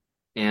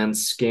and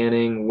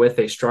scanning with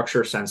a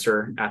structure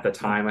sensor at the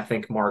time. I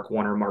think Mark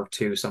 1 or Mark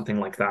 2, something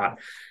like that.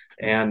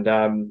 And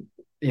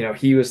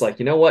he was like,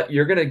 what,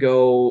 you're going to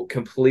go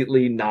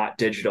completely not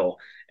digital,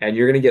 and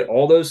you're going to get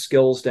all those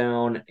skills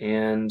down,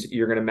 and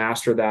you're going to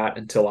master that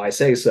until I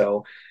say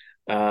so,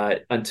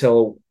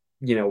 until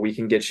we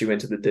can get you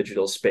into the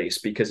digital space.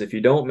 Because if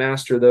you don't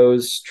master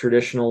those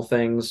traditional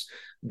things,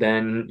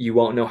 then you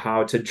won't know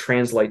how to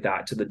translate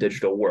that to the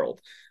digital world,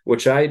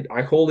 which I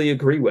wholly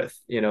agree with.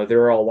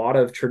 There are a lot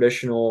of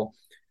traditional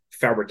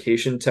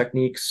fabrication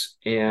techniques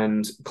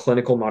and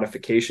clinical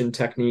modification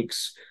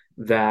techniques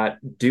that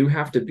do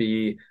have to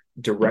be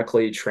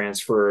directly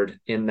transferred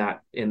in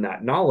that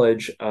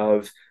knowledge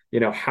of,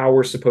 how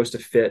we're supposed to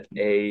fit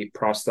a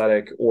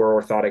prosthetic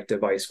or orthotic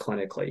device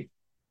clinically.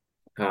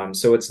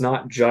 So it's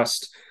not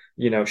just,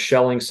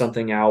 shelling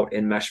something out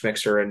in Mesh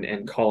Mixer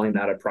and calling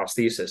that a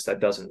prosthesis. That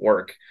doesn't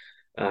work.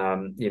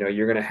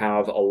 You're going to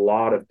have a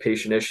lot of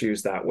patient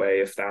issues that way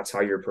if that's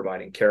how you're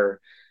providing care.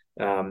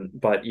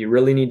 But you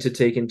really need to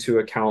take into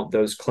account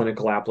those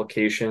clinical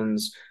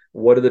applications.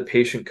 What are the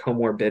patient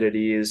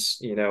comorbidities?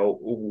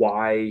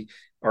 Why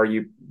are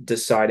you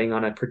deciding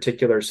on a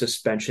particular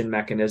suspension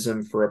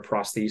mechanism for a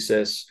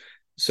prosthesis?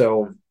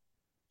 So,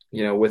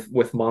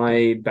 with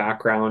my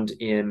background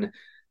in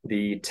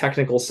the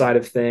technical side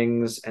of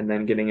things and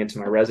then getting into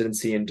my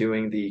residency and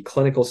doing the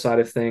clinical side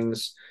of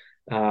things,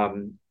 I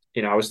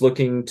was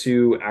looking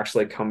to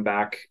actually come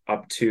back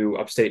up to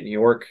upstate New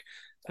York.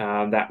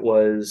 That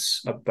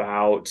was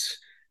about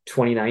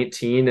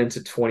 2019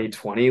 into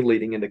 2020,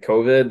 leading into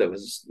COVID. That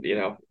was,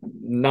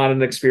 not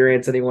an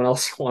experience anyone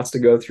else wants to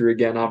go through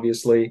again,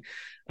 obviously.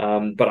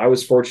 But I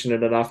was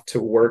fortunate enough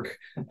to work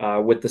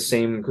with the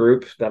same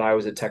group that I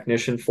was a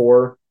technician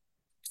for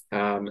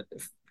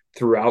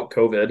throughout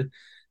COVID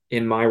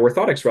in my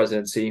orthotics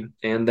residency,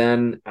 and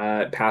then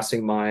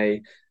passing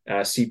my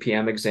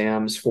CPM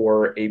exams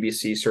for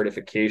ABC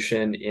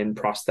certification in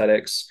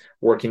prosthetics,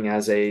 working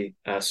as a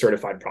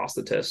certified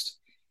prosthetist.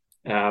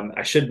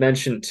 I should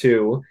mention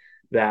too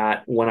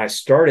that when I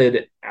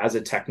started as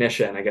a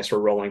technician, I guess we're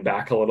rolling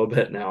back a little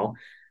bit now.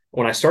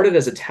 When I started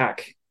as a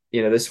tech,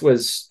 this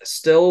was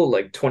still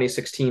like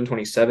 2016,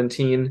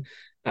 2017,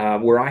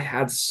 where I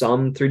had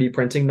some 3D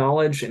printing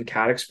knowledge and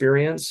CAD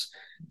experience.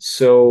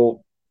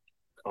 So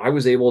I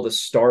was able to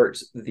start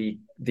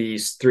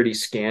these 3D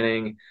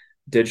scanning,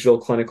 digital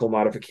clinical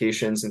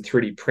modifications, and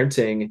 3D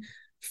printing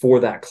for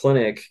that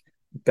clinic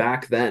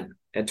back then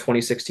in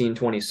 2016,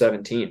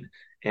 2017.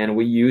 And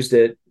we used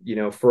it,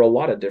 for a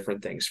lot of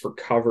different things, for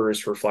covers,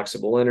 for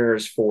flexible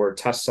inners, for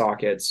test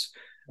sockets.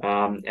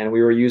 And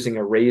we were using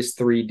a Raise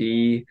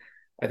 3D.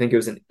 I think it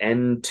was an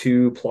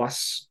N2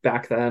 plus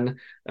back then.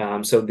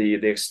 So the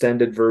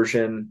extended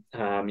version,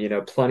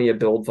 plenty of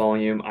build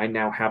volume. I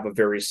now have a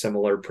very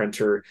similar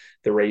printer,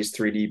 the Raise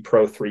 3D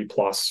Pro 3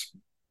 Plus.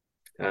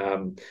 We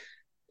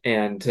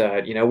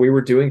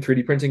were doing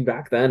 3D printing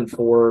back then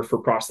for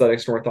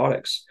prosthetics and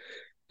orthotics.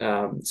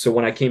 So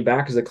when I came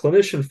back as a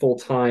clinician full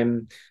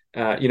time,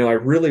 I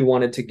really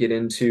wanted to get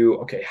into,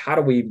 okay, how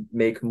do we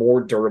make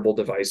more durable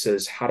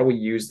devices? How do we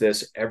use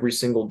this every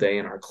single day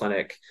in our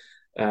clinic?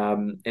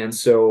 And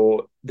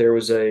so there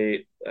was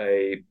a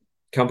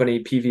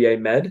company, PVA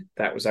Med,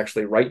 that was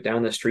actually right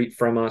down the street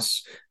from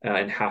us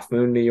in Half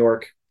Moon, New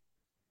York,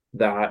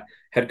 that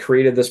had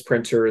created this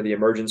printer, the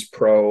Emergence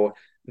Pro,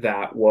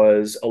 that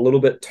was a little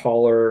bit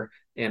taller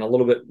and a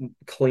little bit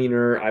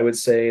cleaner, I would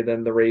say,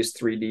 than the Raise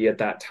 3D at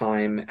that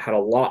time, had a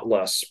lot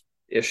less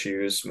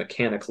issues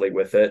mechanically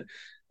with it.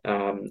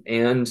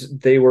 And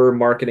they were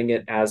marketing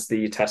it as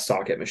the test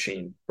socket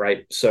machine,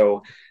 right?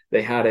 So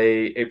they had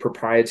a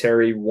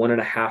proprietary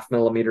 1.5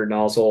 millimeter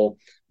nozzle,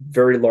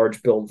 very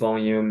large build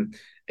volume,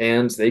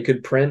 and they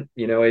could print,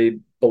 a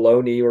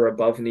below knee or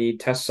above knee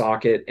test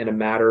socket in a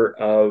matter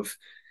of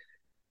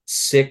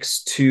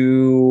 6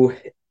 to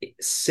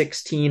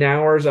 16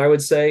 hours, I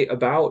would say,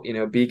 about,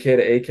 BK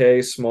to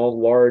AK, small,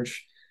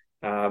 large.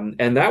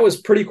 And that was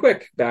pretty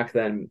quick back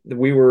then.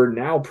 We were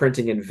now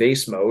printing in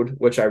vase mode,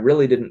 which I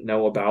really didn't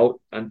know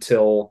about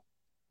until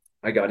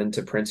I got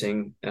into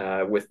printing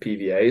with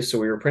PVA. So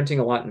we were printing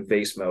a lot in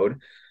vase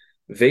mode.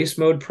 Vase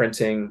mode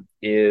printing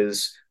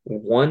is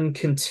one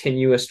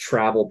continuous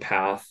travel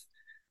path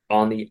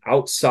on the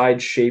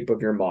outside shape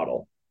of your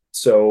model.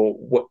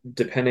 So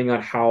depending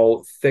on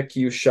how thick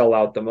you shell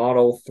out the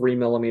model, 3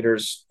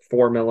 millimeters,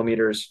 4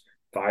 millimeters,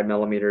 5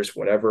 millimeters,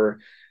 whatever,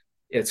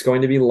 it's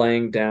going to be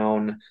laying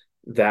down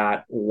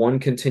that one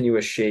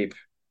continuous shape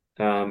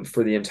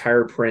for the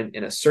entire print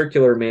in a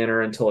circular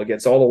manner until it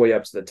gets all the way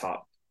up to the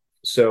top.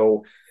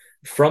 So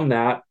from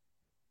that,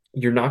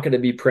 you're not going to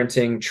be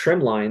printing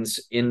trim lines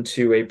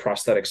into a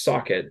prosthetic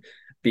socket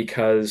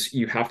because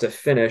you have to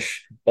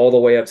finish all the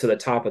way up to the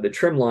top of the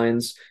trim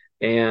lines,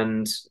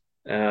 and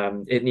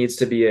it needs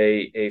to be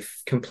a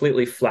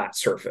completely flat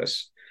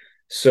surface.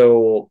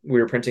 So we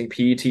were printing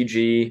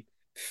PETG,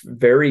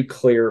 very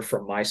clear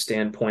from my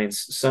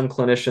standpoints. Some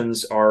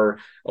clinicians are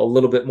a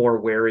little bit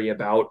more wary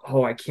about,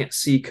 I can't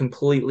see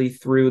completely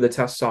through the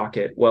test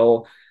socket.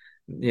 Well,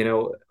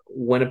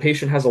 when a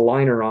patient has a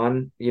liner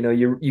on,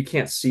 you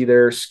can't see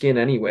their skin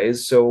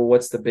anyways. So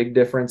what's the big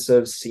difference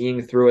of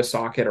seeing through a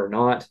socket or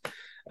not?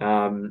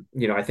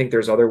 I think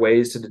there's other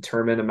ways to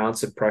determine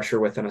amounts of pressure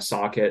within a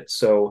socket.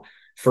 So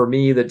for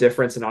me, the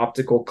difference in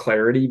optical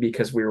clarity,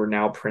 because we were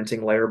now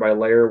printing layer by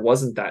layer,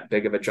 wasn't that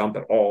big of a jump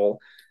at all.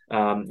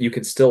 You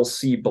could still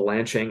see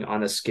blanching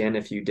on the skin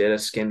if you did a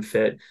skin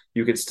fit.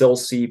 You could still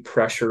see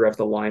pressure of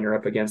the liner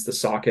up against the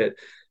socket,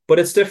 but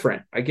it's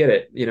different. I get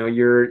it.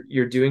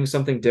 You're doing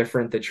something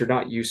different that you're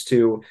not used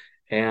to,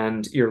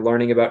 and you're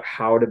learning about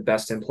how to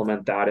best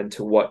implement that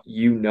into what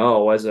you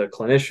know as a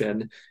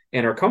clinician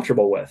and are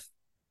comfortable with.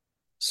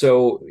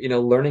 So,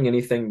 learning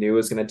anything new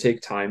is going to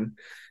take time.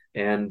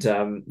 And,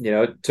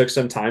 it took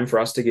some time for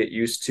us to get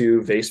used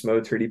to vase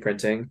mode 3D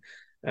printing.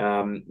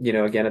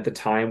 Again, at the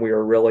time, we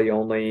were really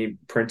only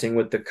printing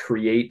with the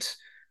Create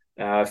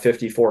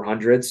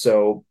 5400.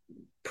 So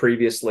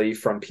previously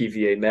from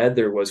PVA Med,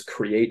 there was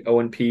Create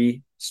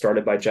O&P,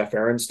 started by Jeff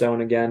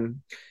Aaronstone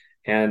again.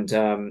 And,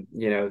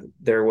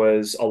 there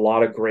was a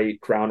lot of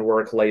great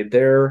groundwork laid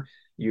there,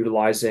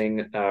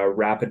 utilizing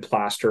Rapid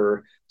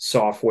Plaster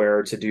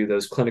software to do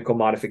those clinical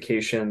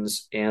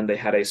modifications. And they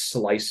had a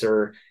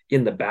slicer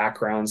in the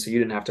background, so you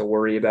didn't have to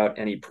worry about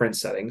any print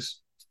settings.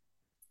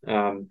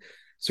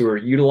 So we're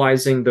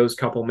utilizing those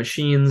couple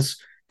machines,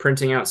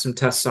 printing out some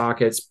test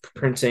sockets,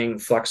 printing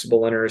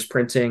flexible inners,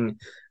 printing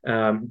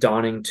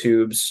donning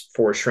tubes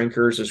for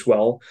shrinkers as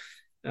well.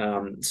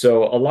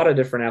 So a lot of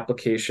different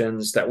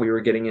applications that we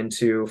were getting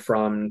into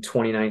from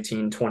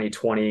 2019,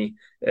 2020,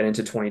 and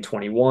into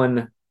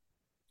 2021.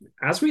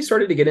 As we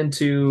started to get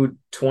into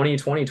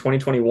 2020,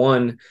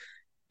 2021,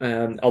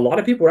 a lot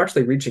of people were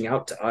actually reaching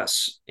out to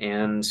us.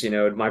 And,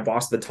 my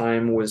boss at the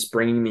time was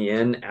bringing me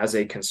in as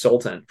a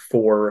consultant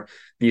for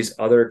these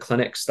other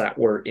clinics that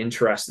were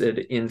interested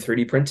in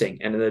 3D printing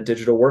and in the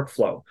digital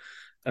workflow.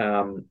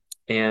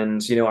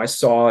 And, I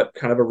saw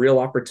kind of a real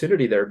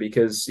opportunity there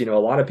because, a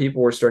lot of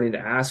people were starting to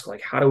ask,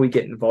 like, how do we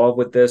get involved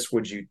with this?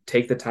 Would you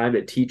take the time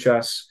to teach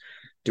us?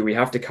 Do we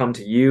have to come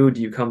to you?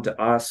 Do you come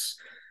to us?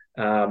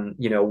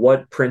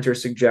 What printer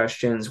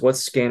suggestions, what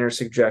scanner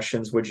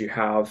suggestions would you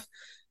have?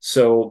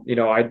 So,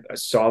 I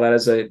saw that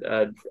as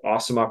a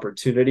awesome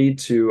opportunity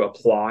to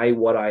apply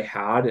what I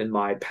had and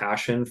my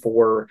passion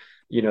for,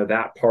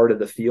 that part of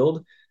the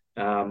field.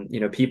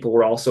 People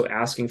were also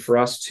asking for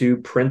us to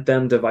print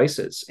them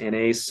devices in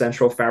a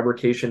central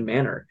fabrication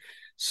manner.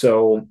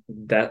 So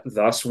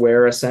thus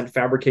where Ascent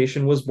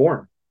Fabrication was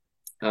born.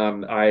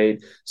 I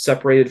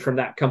separated from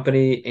that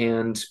company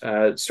and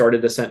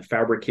started Ascent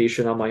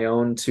Fabrication on my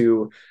own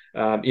to,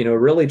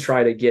 really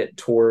try to get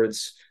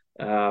towards,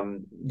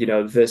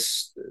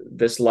 this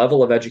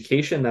level of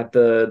education that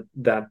the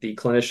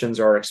clinicians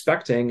are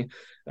expecting,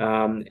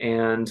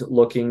 and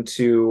looking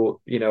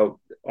to,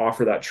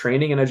 offer that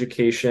training and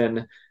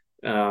education,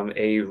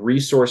 a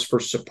resource for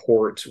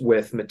support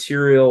with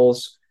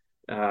materials,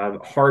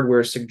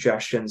 hardware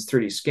suggestions,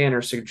 3D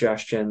scanner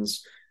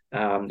suggestions,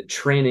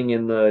 training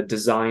in the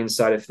design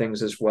side of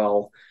things as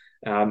well,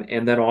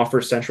 and then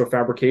offer central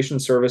fabrication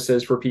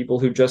services for people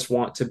who just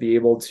want to be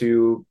able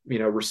to,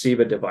 receive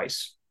a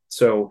device.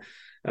 So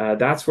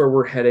that's where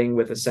we're heading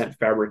with Ascent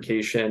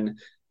Fabrication.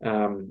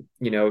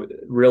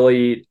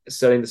 Really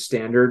setting the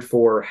standard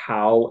for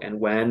how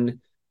and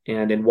when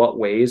and in what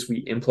ways we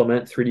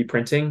implement 3D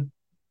printing.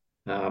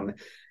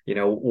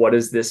 What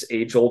is this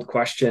age-old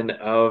question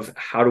of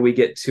how do we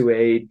get to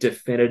a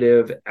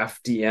definitive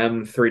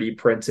FDM 3D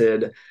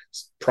printed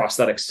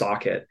prosthetic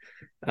socket?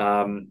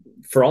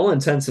 For all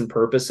intents and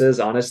purposes,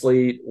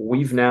 honestly,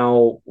 we've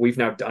now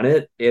done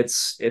it.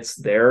 It's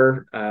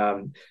there.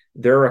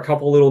 There are a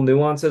couple little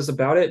nuances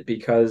about it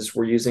because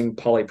we're using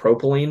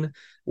polypropylene,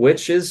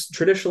 which is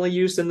traditionally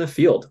used in the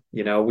field.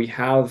 We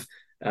have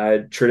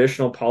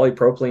traditional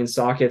polypropylene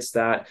sockets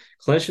that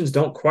clinicians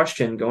don't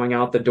question going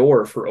out the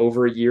door for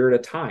over a year at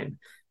a time.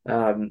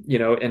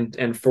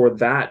 And for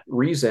that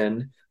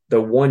reason,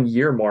 the 1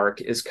 year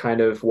mark is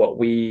kind of what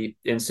we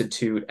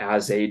institute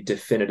as a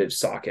definitive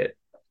socket.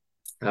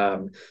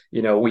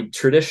 We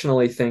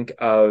traditionally think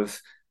of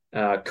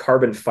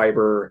carbon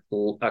fiber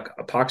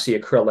epoxy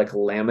acrylic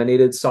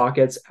laminated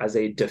sockets as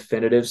a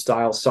definitive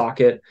style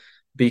socket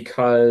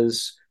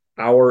because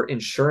our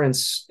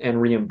insurance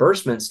and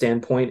reimbursement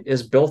standpoint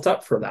is built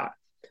up for that,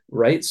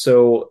 right?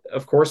 So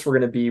of course we're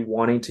going to be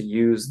wanting to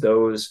use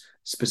those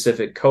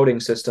specific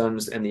coding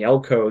systems and the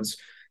L codes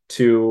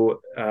to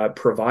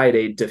provide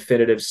a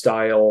definitive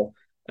style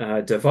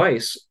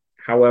device.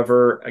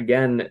 However,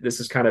 again,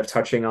 this is kind of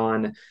touching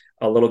on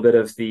a little bit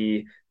of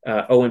the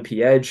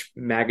O&P Edge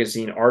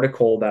magazine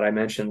article that I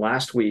mentioned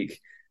last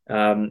week.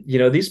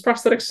 These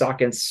prosthetic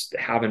sockets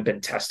haven't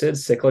been tested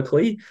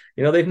cyclically.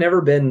 They've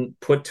never been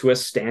put to a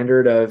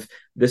standard of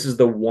this is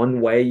the one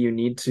way you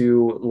need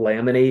to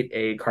laminate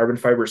a carbon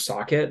fiber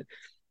socket.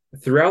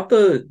 Throughout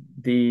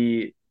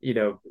the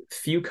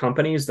few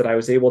companies that I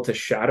was able to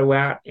shadow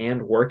at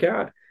and work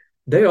at,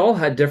 they all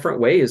had different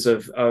ways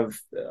of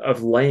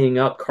laying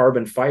up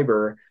carbon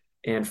fiber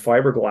and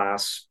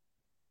fiberglass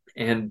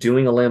and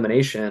doing a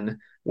lamination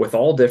with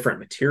all different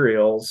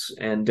materials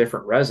and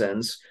different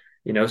resins.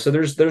 So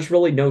there's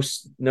really no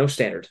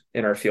standard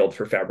in our field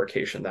for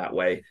fabrication that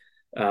way.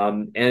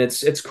 And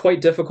it's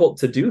quite difficult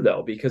to do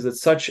though, because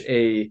it's such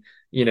a,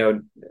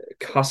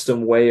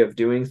 custom way of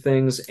doing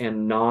things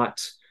and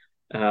not,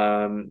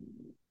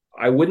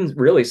 I wouldn't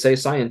really say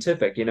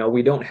scientific.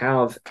 We don't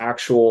have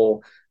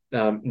actual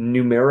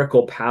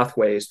numerical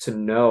pathways to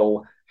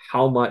know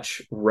how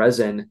much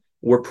resin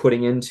we're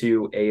putting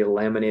into a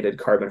laminated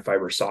carbon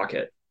fiber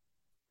socket.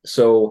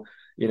 So,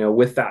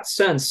 with that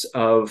sense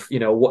of,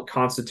 what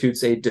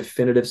constitutes a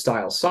definitive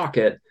style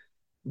socket,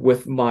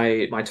 with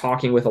my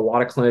talking with a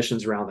lot of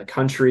clinicians around the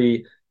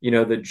country,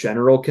 the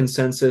general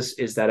consensus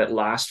is that it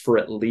lasts for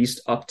at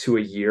least up to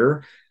a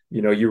year.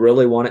 You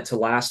really want it to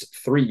last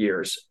 3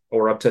 years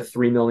or up to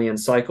 3 million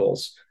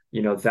cycles.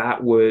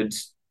 That would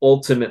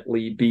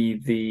ultimately be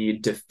the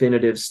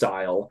definitive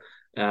style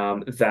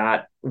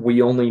that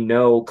we only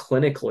know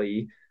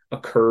clinically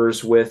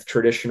occurs with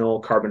traditional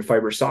carbon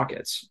fiber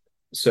sockets.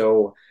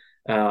 So,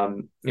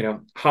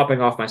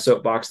 hopping off my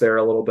soapbox there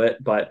a little bit,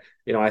 but,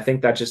 I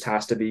think that just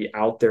has to be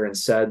out there and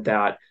said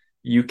that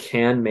you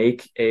can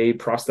make a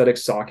prosthetic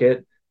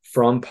socket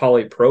from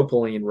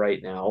polypropylene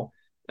right now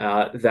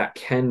that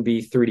can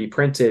be 3D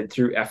printed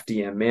through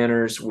FDM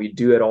manners. We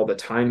do it all the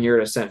time here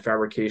at Ascent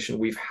Fabrication.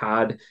 We've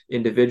had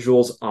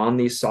individuals on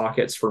these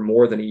sockets for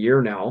more than a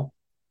year now,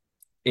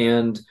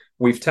 and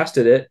we've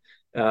tested it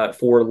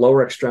for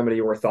lower extremity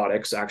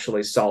orthotics,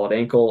 actually solid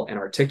ankle and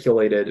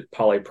articulated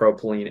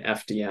polypropylene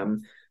FDM,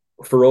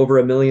 for over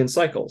 1 million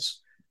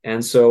cycles.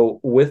 And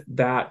so with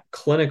that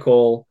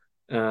clinical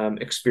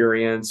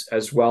experience,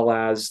 as well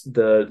as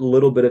the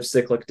little bit of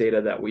cyclic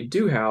data that we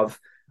do have,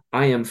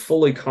 I am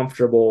fully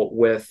comfortable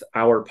with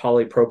our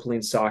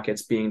polypropylene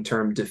sockets being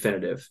termed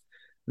definitive.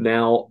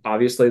 Now,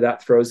 obviously,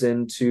 that throws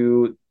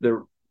into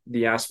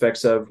the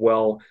aspects of,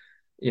 well,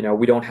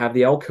 we don't have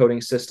the L coding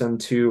system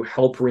to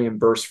help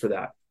reimburse for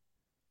that.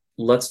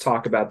 Let's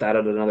talk about that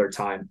at another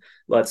time.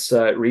 Let's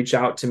reach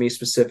out to me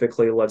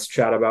specifically. Let's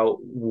chat about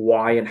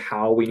why and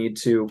how we need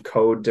to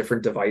code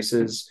different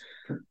devices.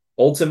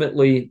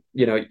 Ultimately,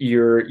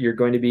 you're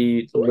going to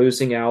be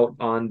losing out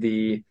on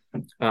the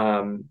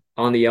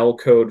L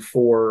code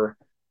for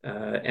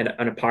an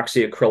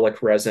epoxy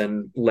acrylic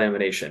resin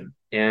lamination,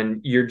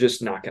 and you're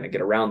just not going to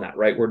get around that,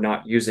 right? We're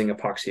not using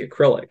epoxy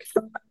acrylic.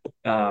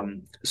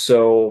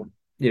 So,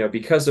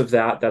 because of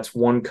that, that's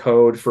one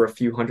code for a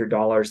few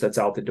 $100s that's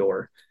out the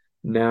door.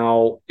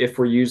 Now, if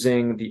we're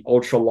using the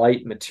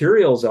ultralight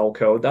materials L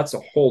code, that's a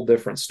whole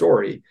different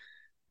story.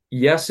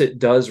 Yes, it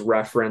does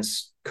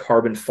reference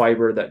carbon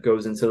fiber that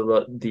goes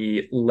into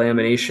the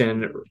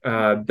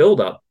lamination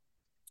buildup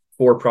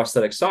for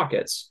prosthetic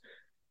sockets.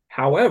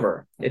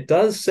 However, it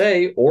does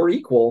say or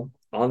equal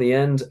on the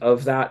end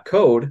of that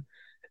code.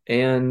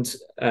 And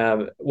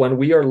when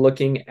we are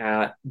looking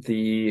at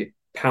the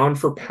pound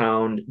for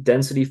pound,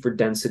 density for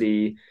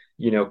density,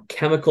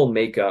 chemical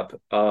makeup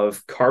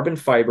of carbon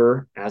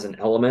fiber as an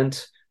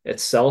element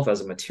itself,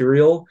 as a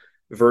material,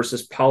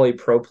 versus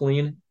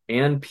polypropylene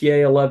and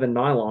PA11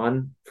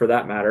 nylon, for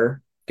that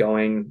matter,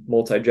 going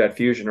multi-jet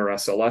fusion or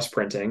SLS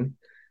printing,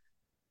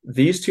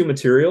 these two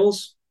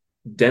materials,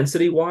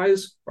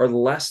 density-wise, are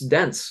less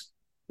dense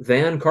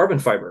than carbon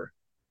fiber.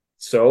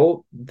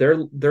 So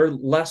they're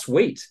less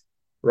weight,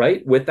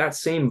 right? With that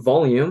same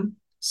volume,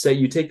 say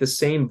you take the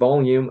same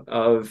volume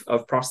of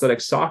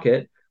prosthetic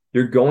socket,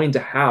 you're going to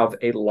have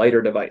a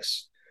lighter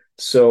device.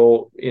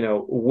 So,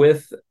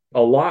 with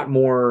a lot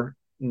more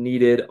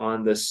needed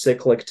on the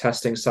cyclic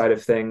testing side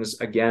of things,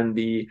 again,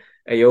 the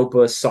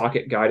AOPA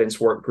socket guidance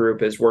work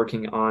group is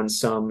working on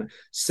some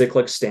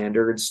cyclic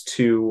standards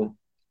to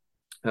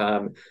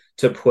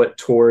put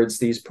towards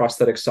these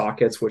prosthetic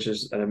sockets, which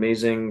is an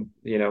amazing,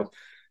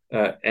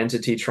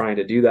 entity trying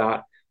to do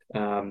that.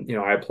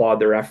 I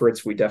applaud their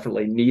efforts. We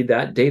definitely need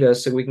that data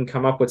so we can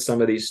come up with some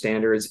of these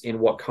standards in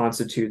what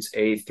constitutes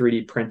a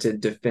 3D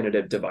printed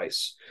definitive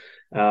device.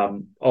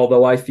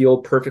 Although I feel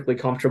perfectly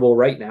comfortable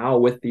right now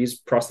with these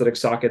prosthetic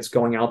sockets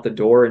going out the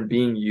door and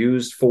being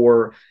used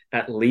for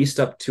at least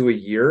up to a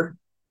year,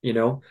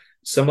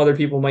 some other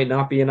people might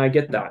not be, and I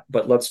get that.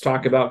 But let's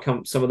talk about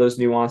some of those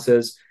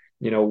nuances,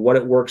 what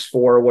it works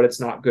for, what it's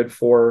not good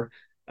for,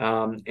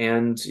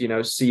 and,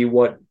 see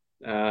what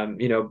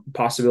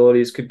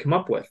possibilities could come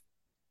up with.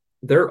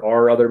 There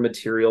are other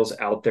materials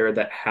out there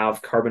that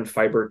have carbon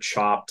fiber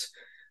chopped,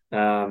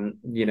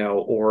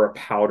 or a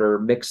powder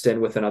mixed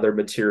in with another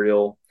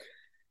material.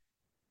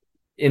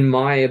 In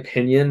my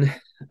opinion,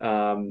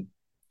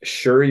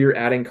 sure, you're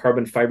adding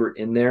carbon fiber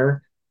in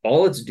there.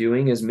 All it's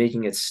doing is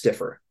making it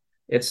stiffer.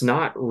 It's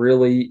not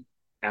really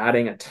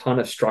adding a ton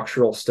of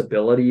structural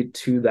stability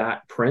to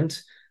that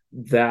print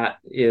that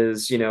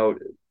is,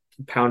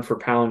 pound for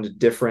pound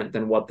different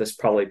than what this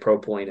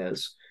polypropylene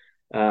is.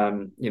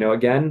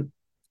 Again,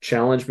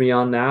 challenge me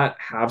on that,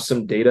 have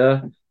some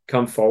data,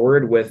 come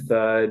forward with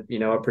a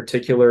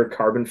particular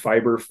carbon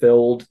fiber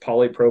filled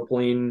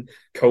polypropylene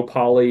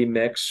copoly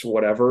mix,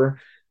 whatever,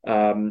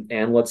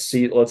 and let's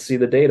see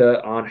the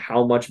data on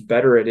how much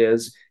better it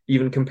is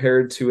even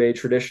compared to a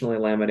traditionally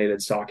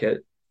laminated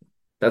socket.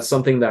 That's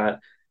something that,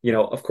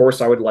 of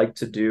course, I would like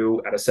to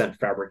do at Ascent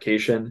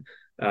Fabrication.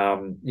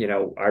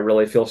 I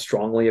really feel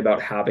strongly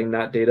about having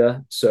that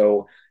data.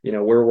 So,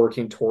 we're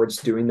working towards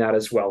doing that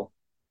as well.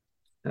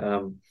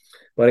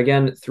 But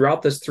again,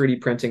 throughout this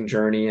 3D printing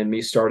journey and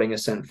me starting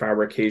Ascent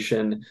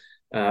Fabrication,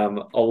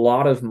 a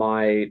lot of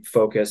my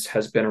focus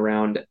has been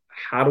around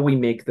how do we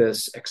make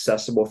this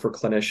accessible for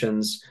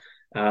clinicians?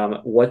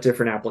 What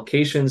different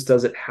applications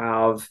does it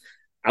have?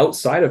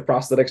 outside of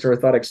prosthetics and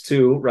orthotics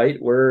too, right?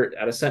 We're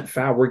at Ascent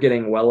Fab, we're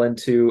getting well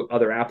into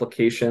other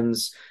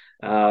applications.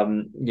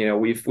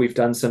 We've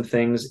done some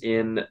things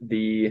in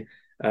the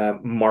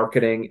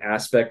marketing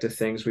aspect of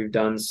things. We've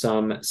done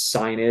some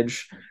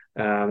signage.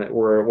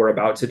 We're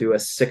about to do a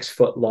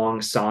 6-foot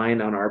long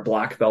sign on our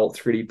black belt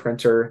 3D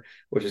printer,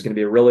 which is going to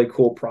be a really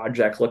cool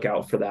project. Look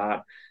out for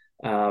that.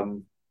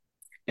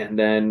 And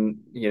then,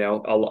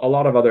 a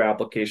lot of other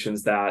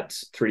applications that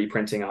 3D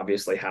printing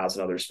obviously has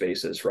in other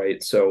spaces,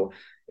 right? So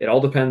it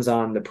all depends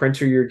on the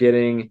printer you're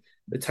getting,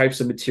 the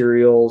types of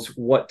materials,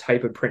 what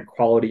type of print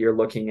quality you're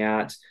looking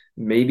at.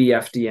 Maybe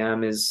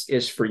FDM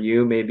is for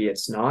you, maybe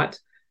it's not.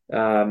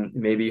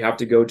 Maybe you have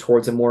to go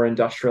towards a more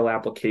industrial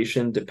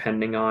application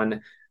depending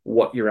on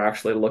what you're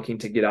actually looking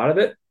to get out of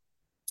it.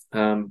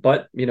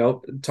 But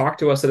talk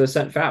to us at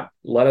Ascent Fab.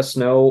 Let us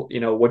know,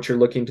 what you're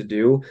looking to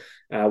do.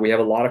 We have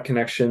a lot of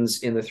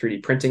connections in the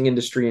 3D printing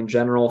industry in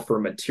general for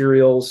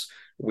materials.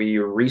 We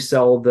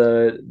resell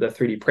the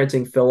 3D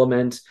printing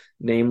filament,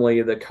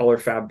 namely the Color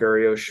Fab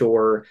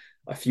VarioSure,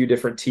 a few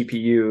different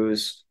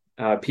TPUs,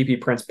 PP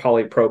Prints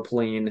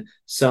polypropylene,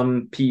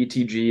 some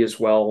PETG as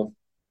well,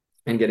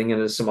 and getting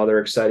into some other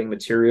exciting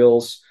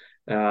materials.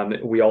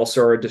 We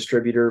also are a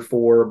distributor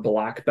for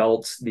Black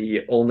Belt,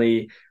 the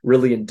only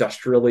really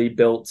industrially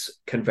built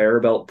conveyor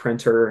belt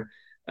printer,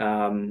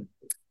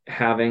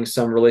 having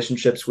some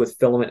relationships with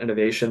Filament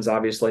Innovations.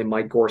 Obviously,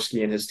 Mike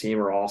Gorski and his team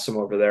are awesome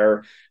over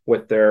there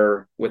with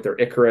their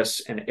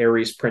Icarus and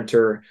Aries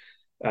printer.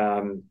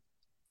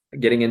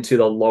 Getting into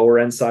the lower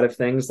end side of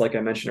things, like I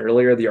mentioned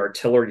earlier, the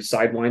Artillery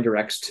Sidewinder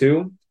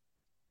X2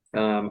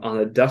 on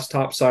the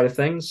desktop side of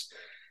things.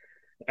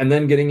 And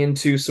then getting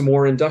into some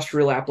more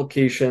industrial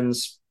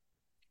applications,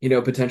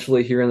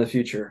 potentially here in the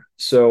future.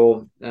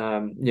 So,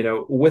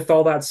 with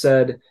all that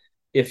said,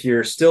 if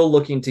you're still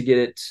looking to get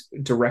it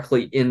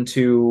directly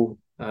into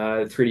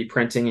 3D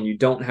printing and you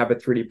don't have a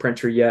 3D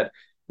printer yet,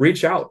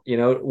 reach out.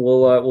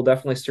 We'll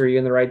definitely steer you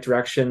in the right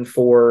direction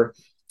for,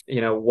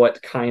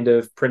 what kind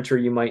of printer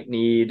you might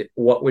need.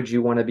 What would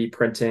you want to be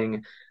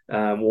printing?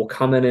 We'll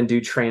come in and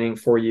do training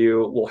for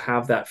you. We'll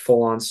have that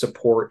full-on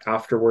support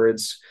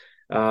afterwards.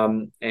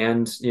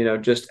 And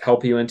just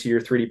help you into your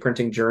 3D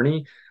printing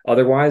journey.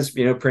 Otherwise,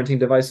 printing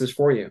devices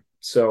for you.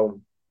 So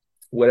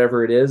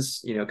whatever it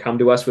is, come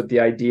to us with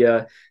the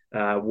idea.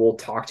 We'll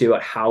talk to you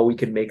about how we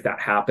can make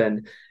that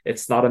happen.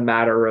 It's not a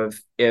matter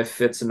of if,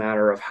 it's a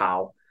matter of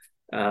how.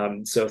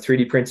 So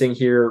 3D printing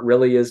here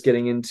really is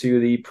getting into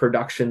the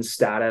production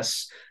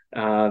status,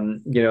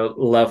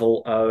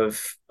 level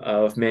of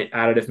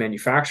additive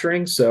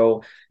manufacturing.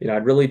 So,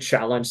 I'd really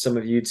challenge some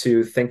of you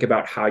to think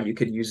about how you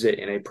could use it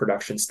in a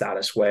production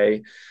status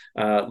way.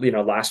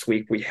 Last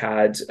week we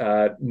had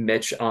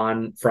Mitch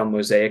on from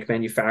Mosaic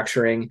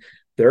Manufacturing.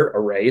 Their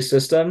array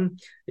system,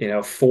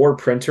 4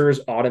 printers,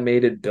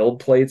 automated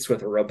build plates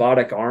with a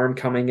robotic arm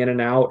coming in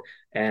and out,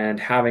 and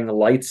having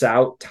lights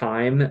out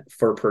time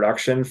for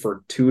production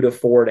for 2 to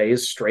 4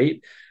 days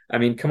straight. I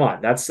mean, come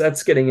on,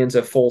 that's getting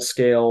into full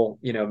scale,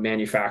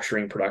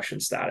 manufacturing production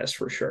status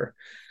for sure.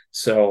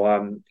 So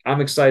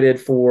I'm excited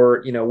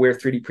for, where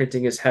 3D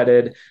printing is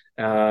headed,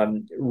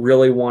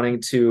 really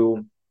wanting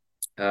to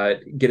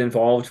get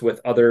involved with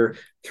other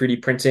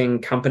 3D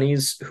printing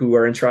companies who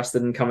are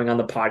interested in coming on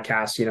the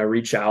podcast.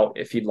 Reach out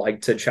if you'd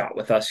like to chat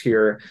with us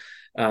here.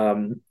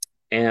 And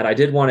I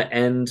did want to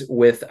end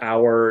with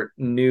our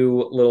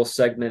new little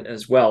segment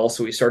as well.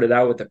 So we started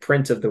out with the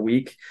print of the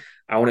week.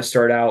 I want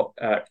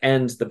to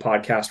end the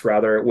podcast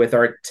rather with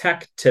our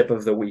tech tip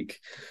of the week.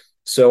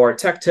 So our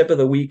tech tip of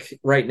the week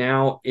right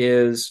now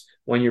is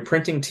when you're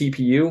printing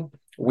TPU,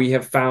 we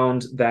have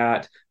found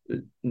that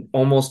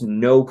almost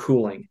no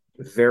cooling,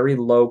 very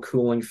low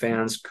cooling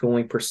fans,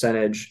 cooling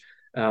percentage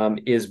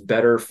is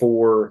better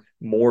for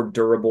more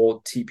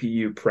durable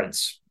TPU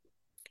prints.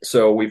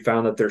 So we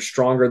found that they're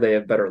stronger. They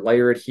have better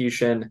layer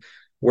adhesion.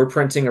 We're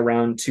printing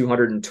around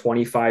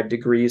 225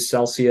 degrees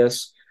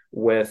Celsius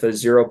with a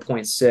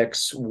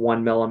 0.6,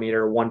 1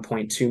 millimeter,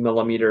 1.2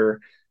 millimeter,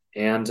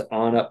 and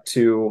on up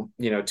to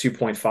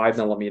 2.5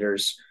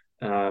 millimeters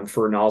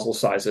for nozzle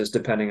sizes,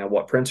 depending on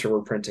what printer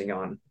we're printing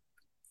on.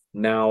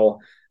 Now,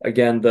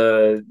 again,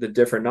 the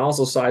different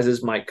nozzle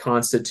sizes might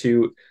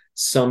constitute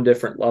some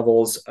different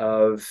levels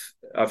of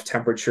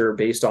temperature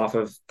based off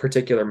of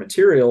particular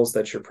materials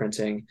that you're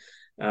printing.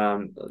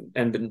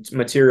 And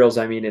materials,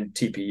 I mean, in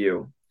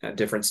TPU,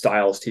 different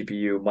styles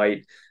TPU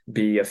might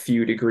be a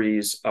few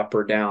degrees up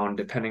or down,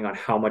 depending on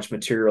how much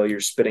material you're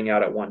spitting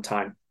out at one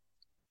time.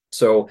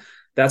 So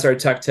that's our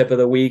tech tip of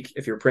the week.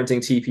 If you're printing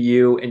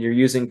TPU and you're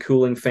using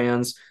cooling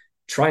fans,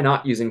 try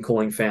not using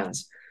cooling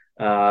fans.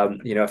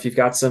 If you've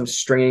got some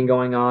stringing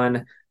going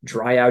on,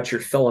 dry out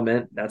your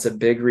filament. That's a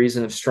big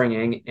reason of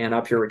stringing, and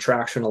up your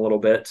retraction a little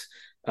bit.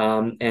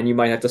 And you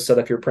might have to set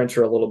up your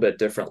printer a little bit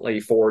differently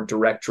for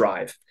direct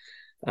drive.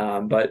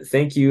 But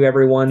thank you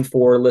everyone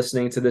for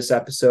listening to this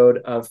episode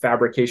of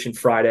Fabrication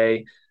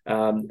Friday.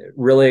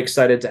 Really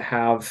excited to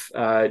have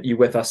you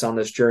with us on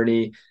this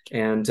journey.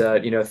 And,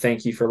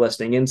 thank you for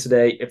listening in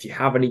today. If you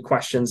have any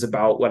questions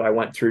about what I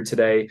went through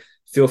today,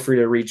 feel free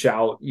to reach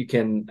out. You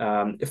can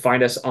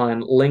find us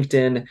on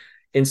LinkedIn,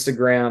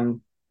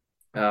 Instagram,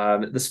 the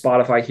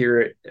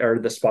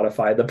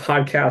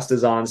podcast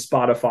is on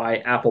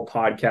Spotify, Apple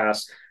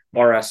Podcasts,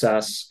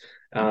 RSS.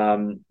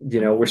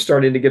 We're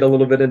starting to get a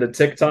little bit into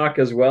TikTok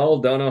as well.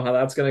 Don't know how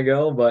that's going to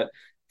go, but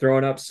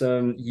throwing up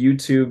some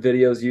YouTube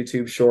videos,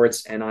 YouTube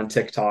shorts, and on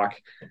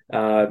TikTok.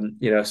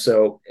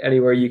 So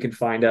anywhere you can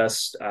find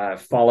us,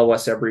 follow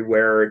us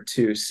everywhere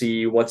to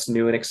see what's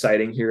new and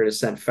exciting here at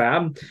Ascent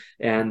Fab,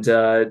 and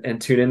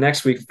tune in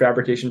next week for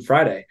Fabrication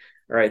Friday.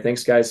 All right,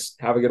 thanks guys.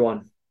 Have a good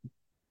one.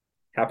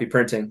 Happy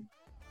printing.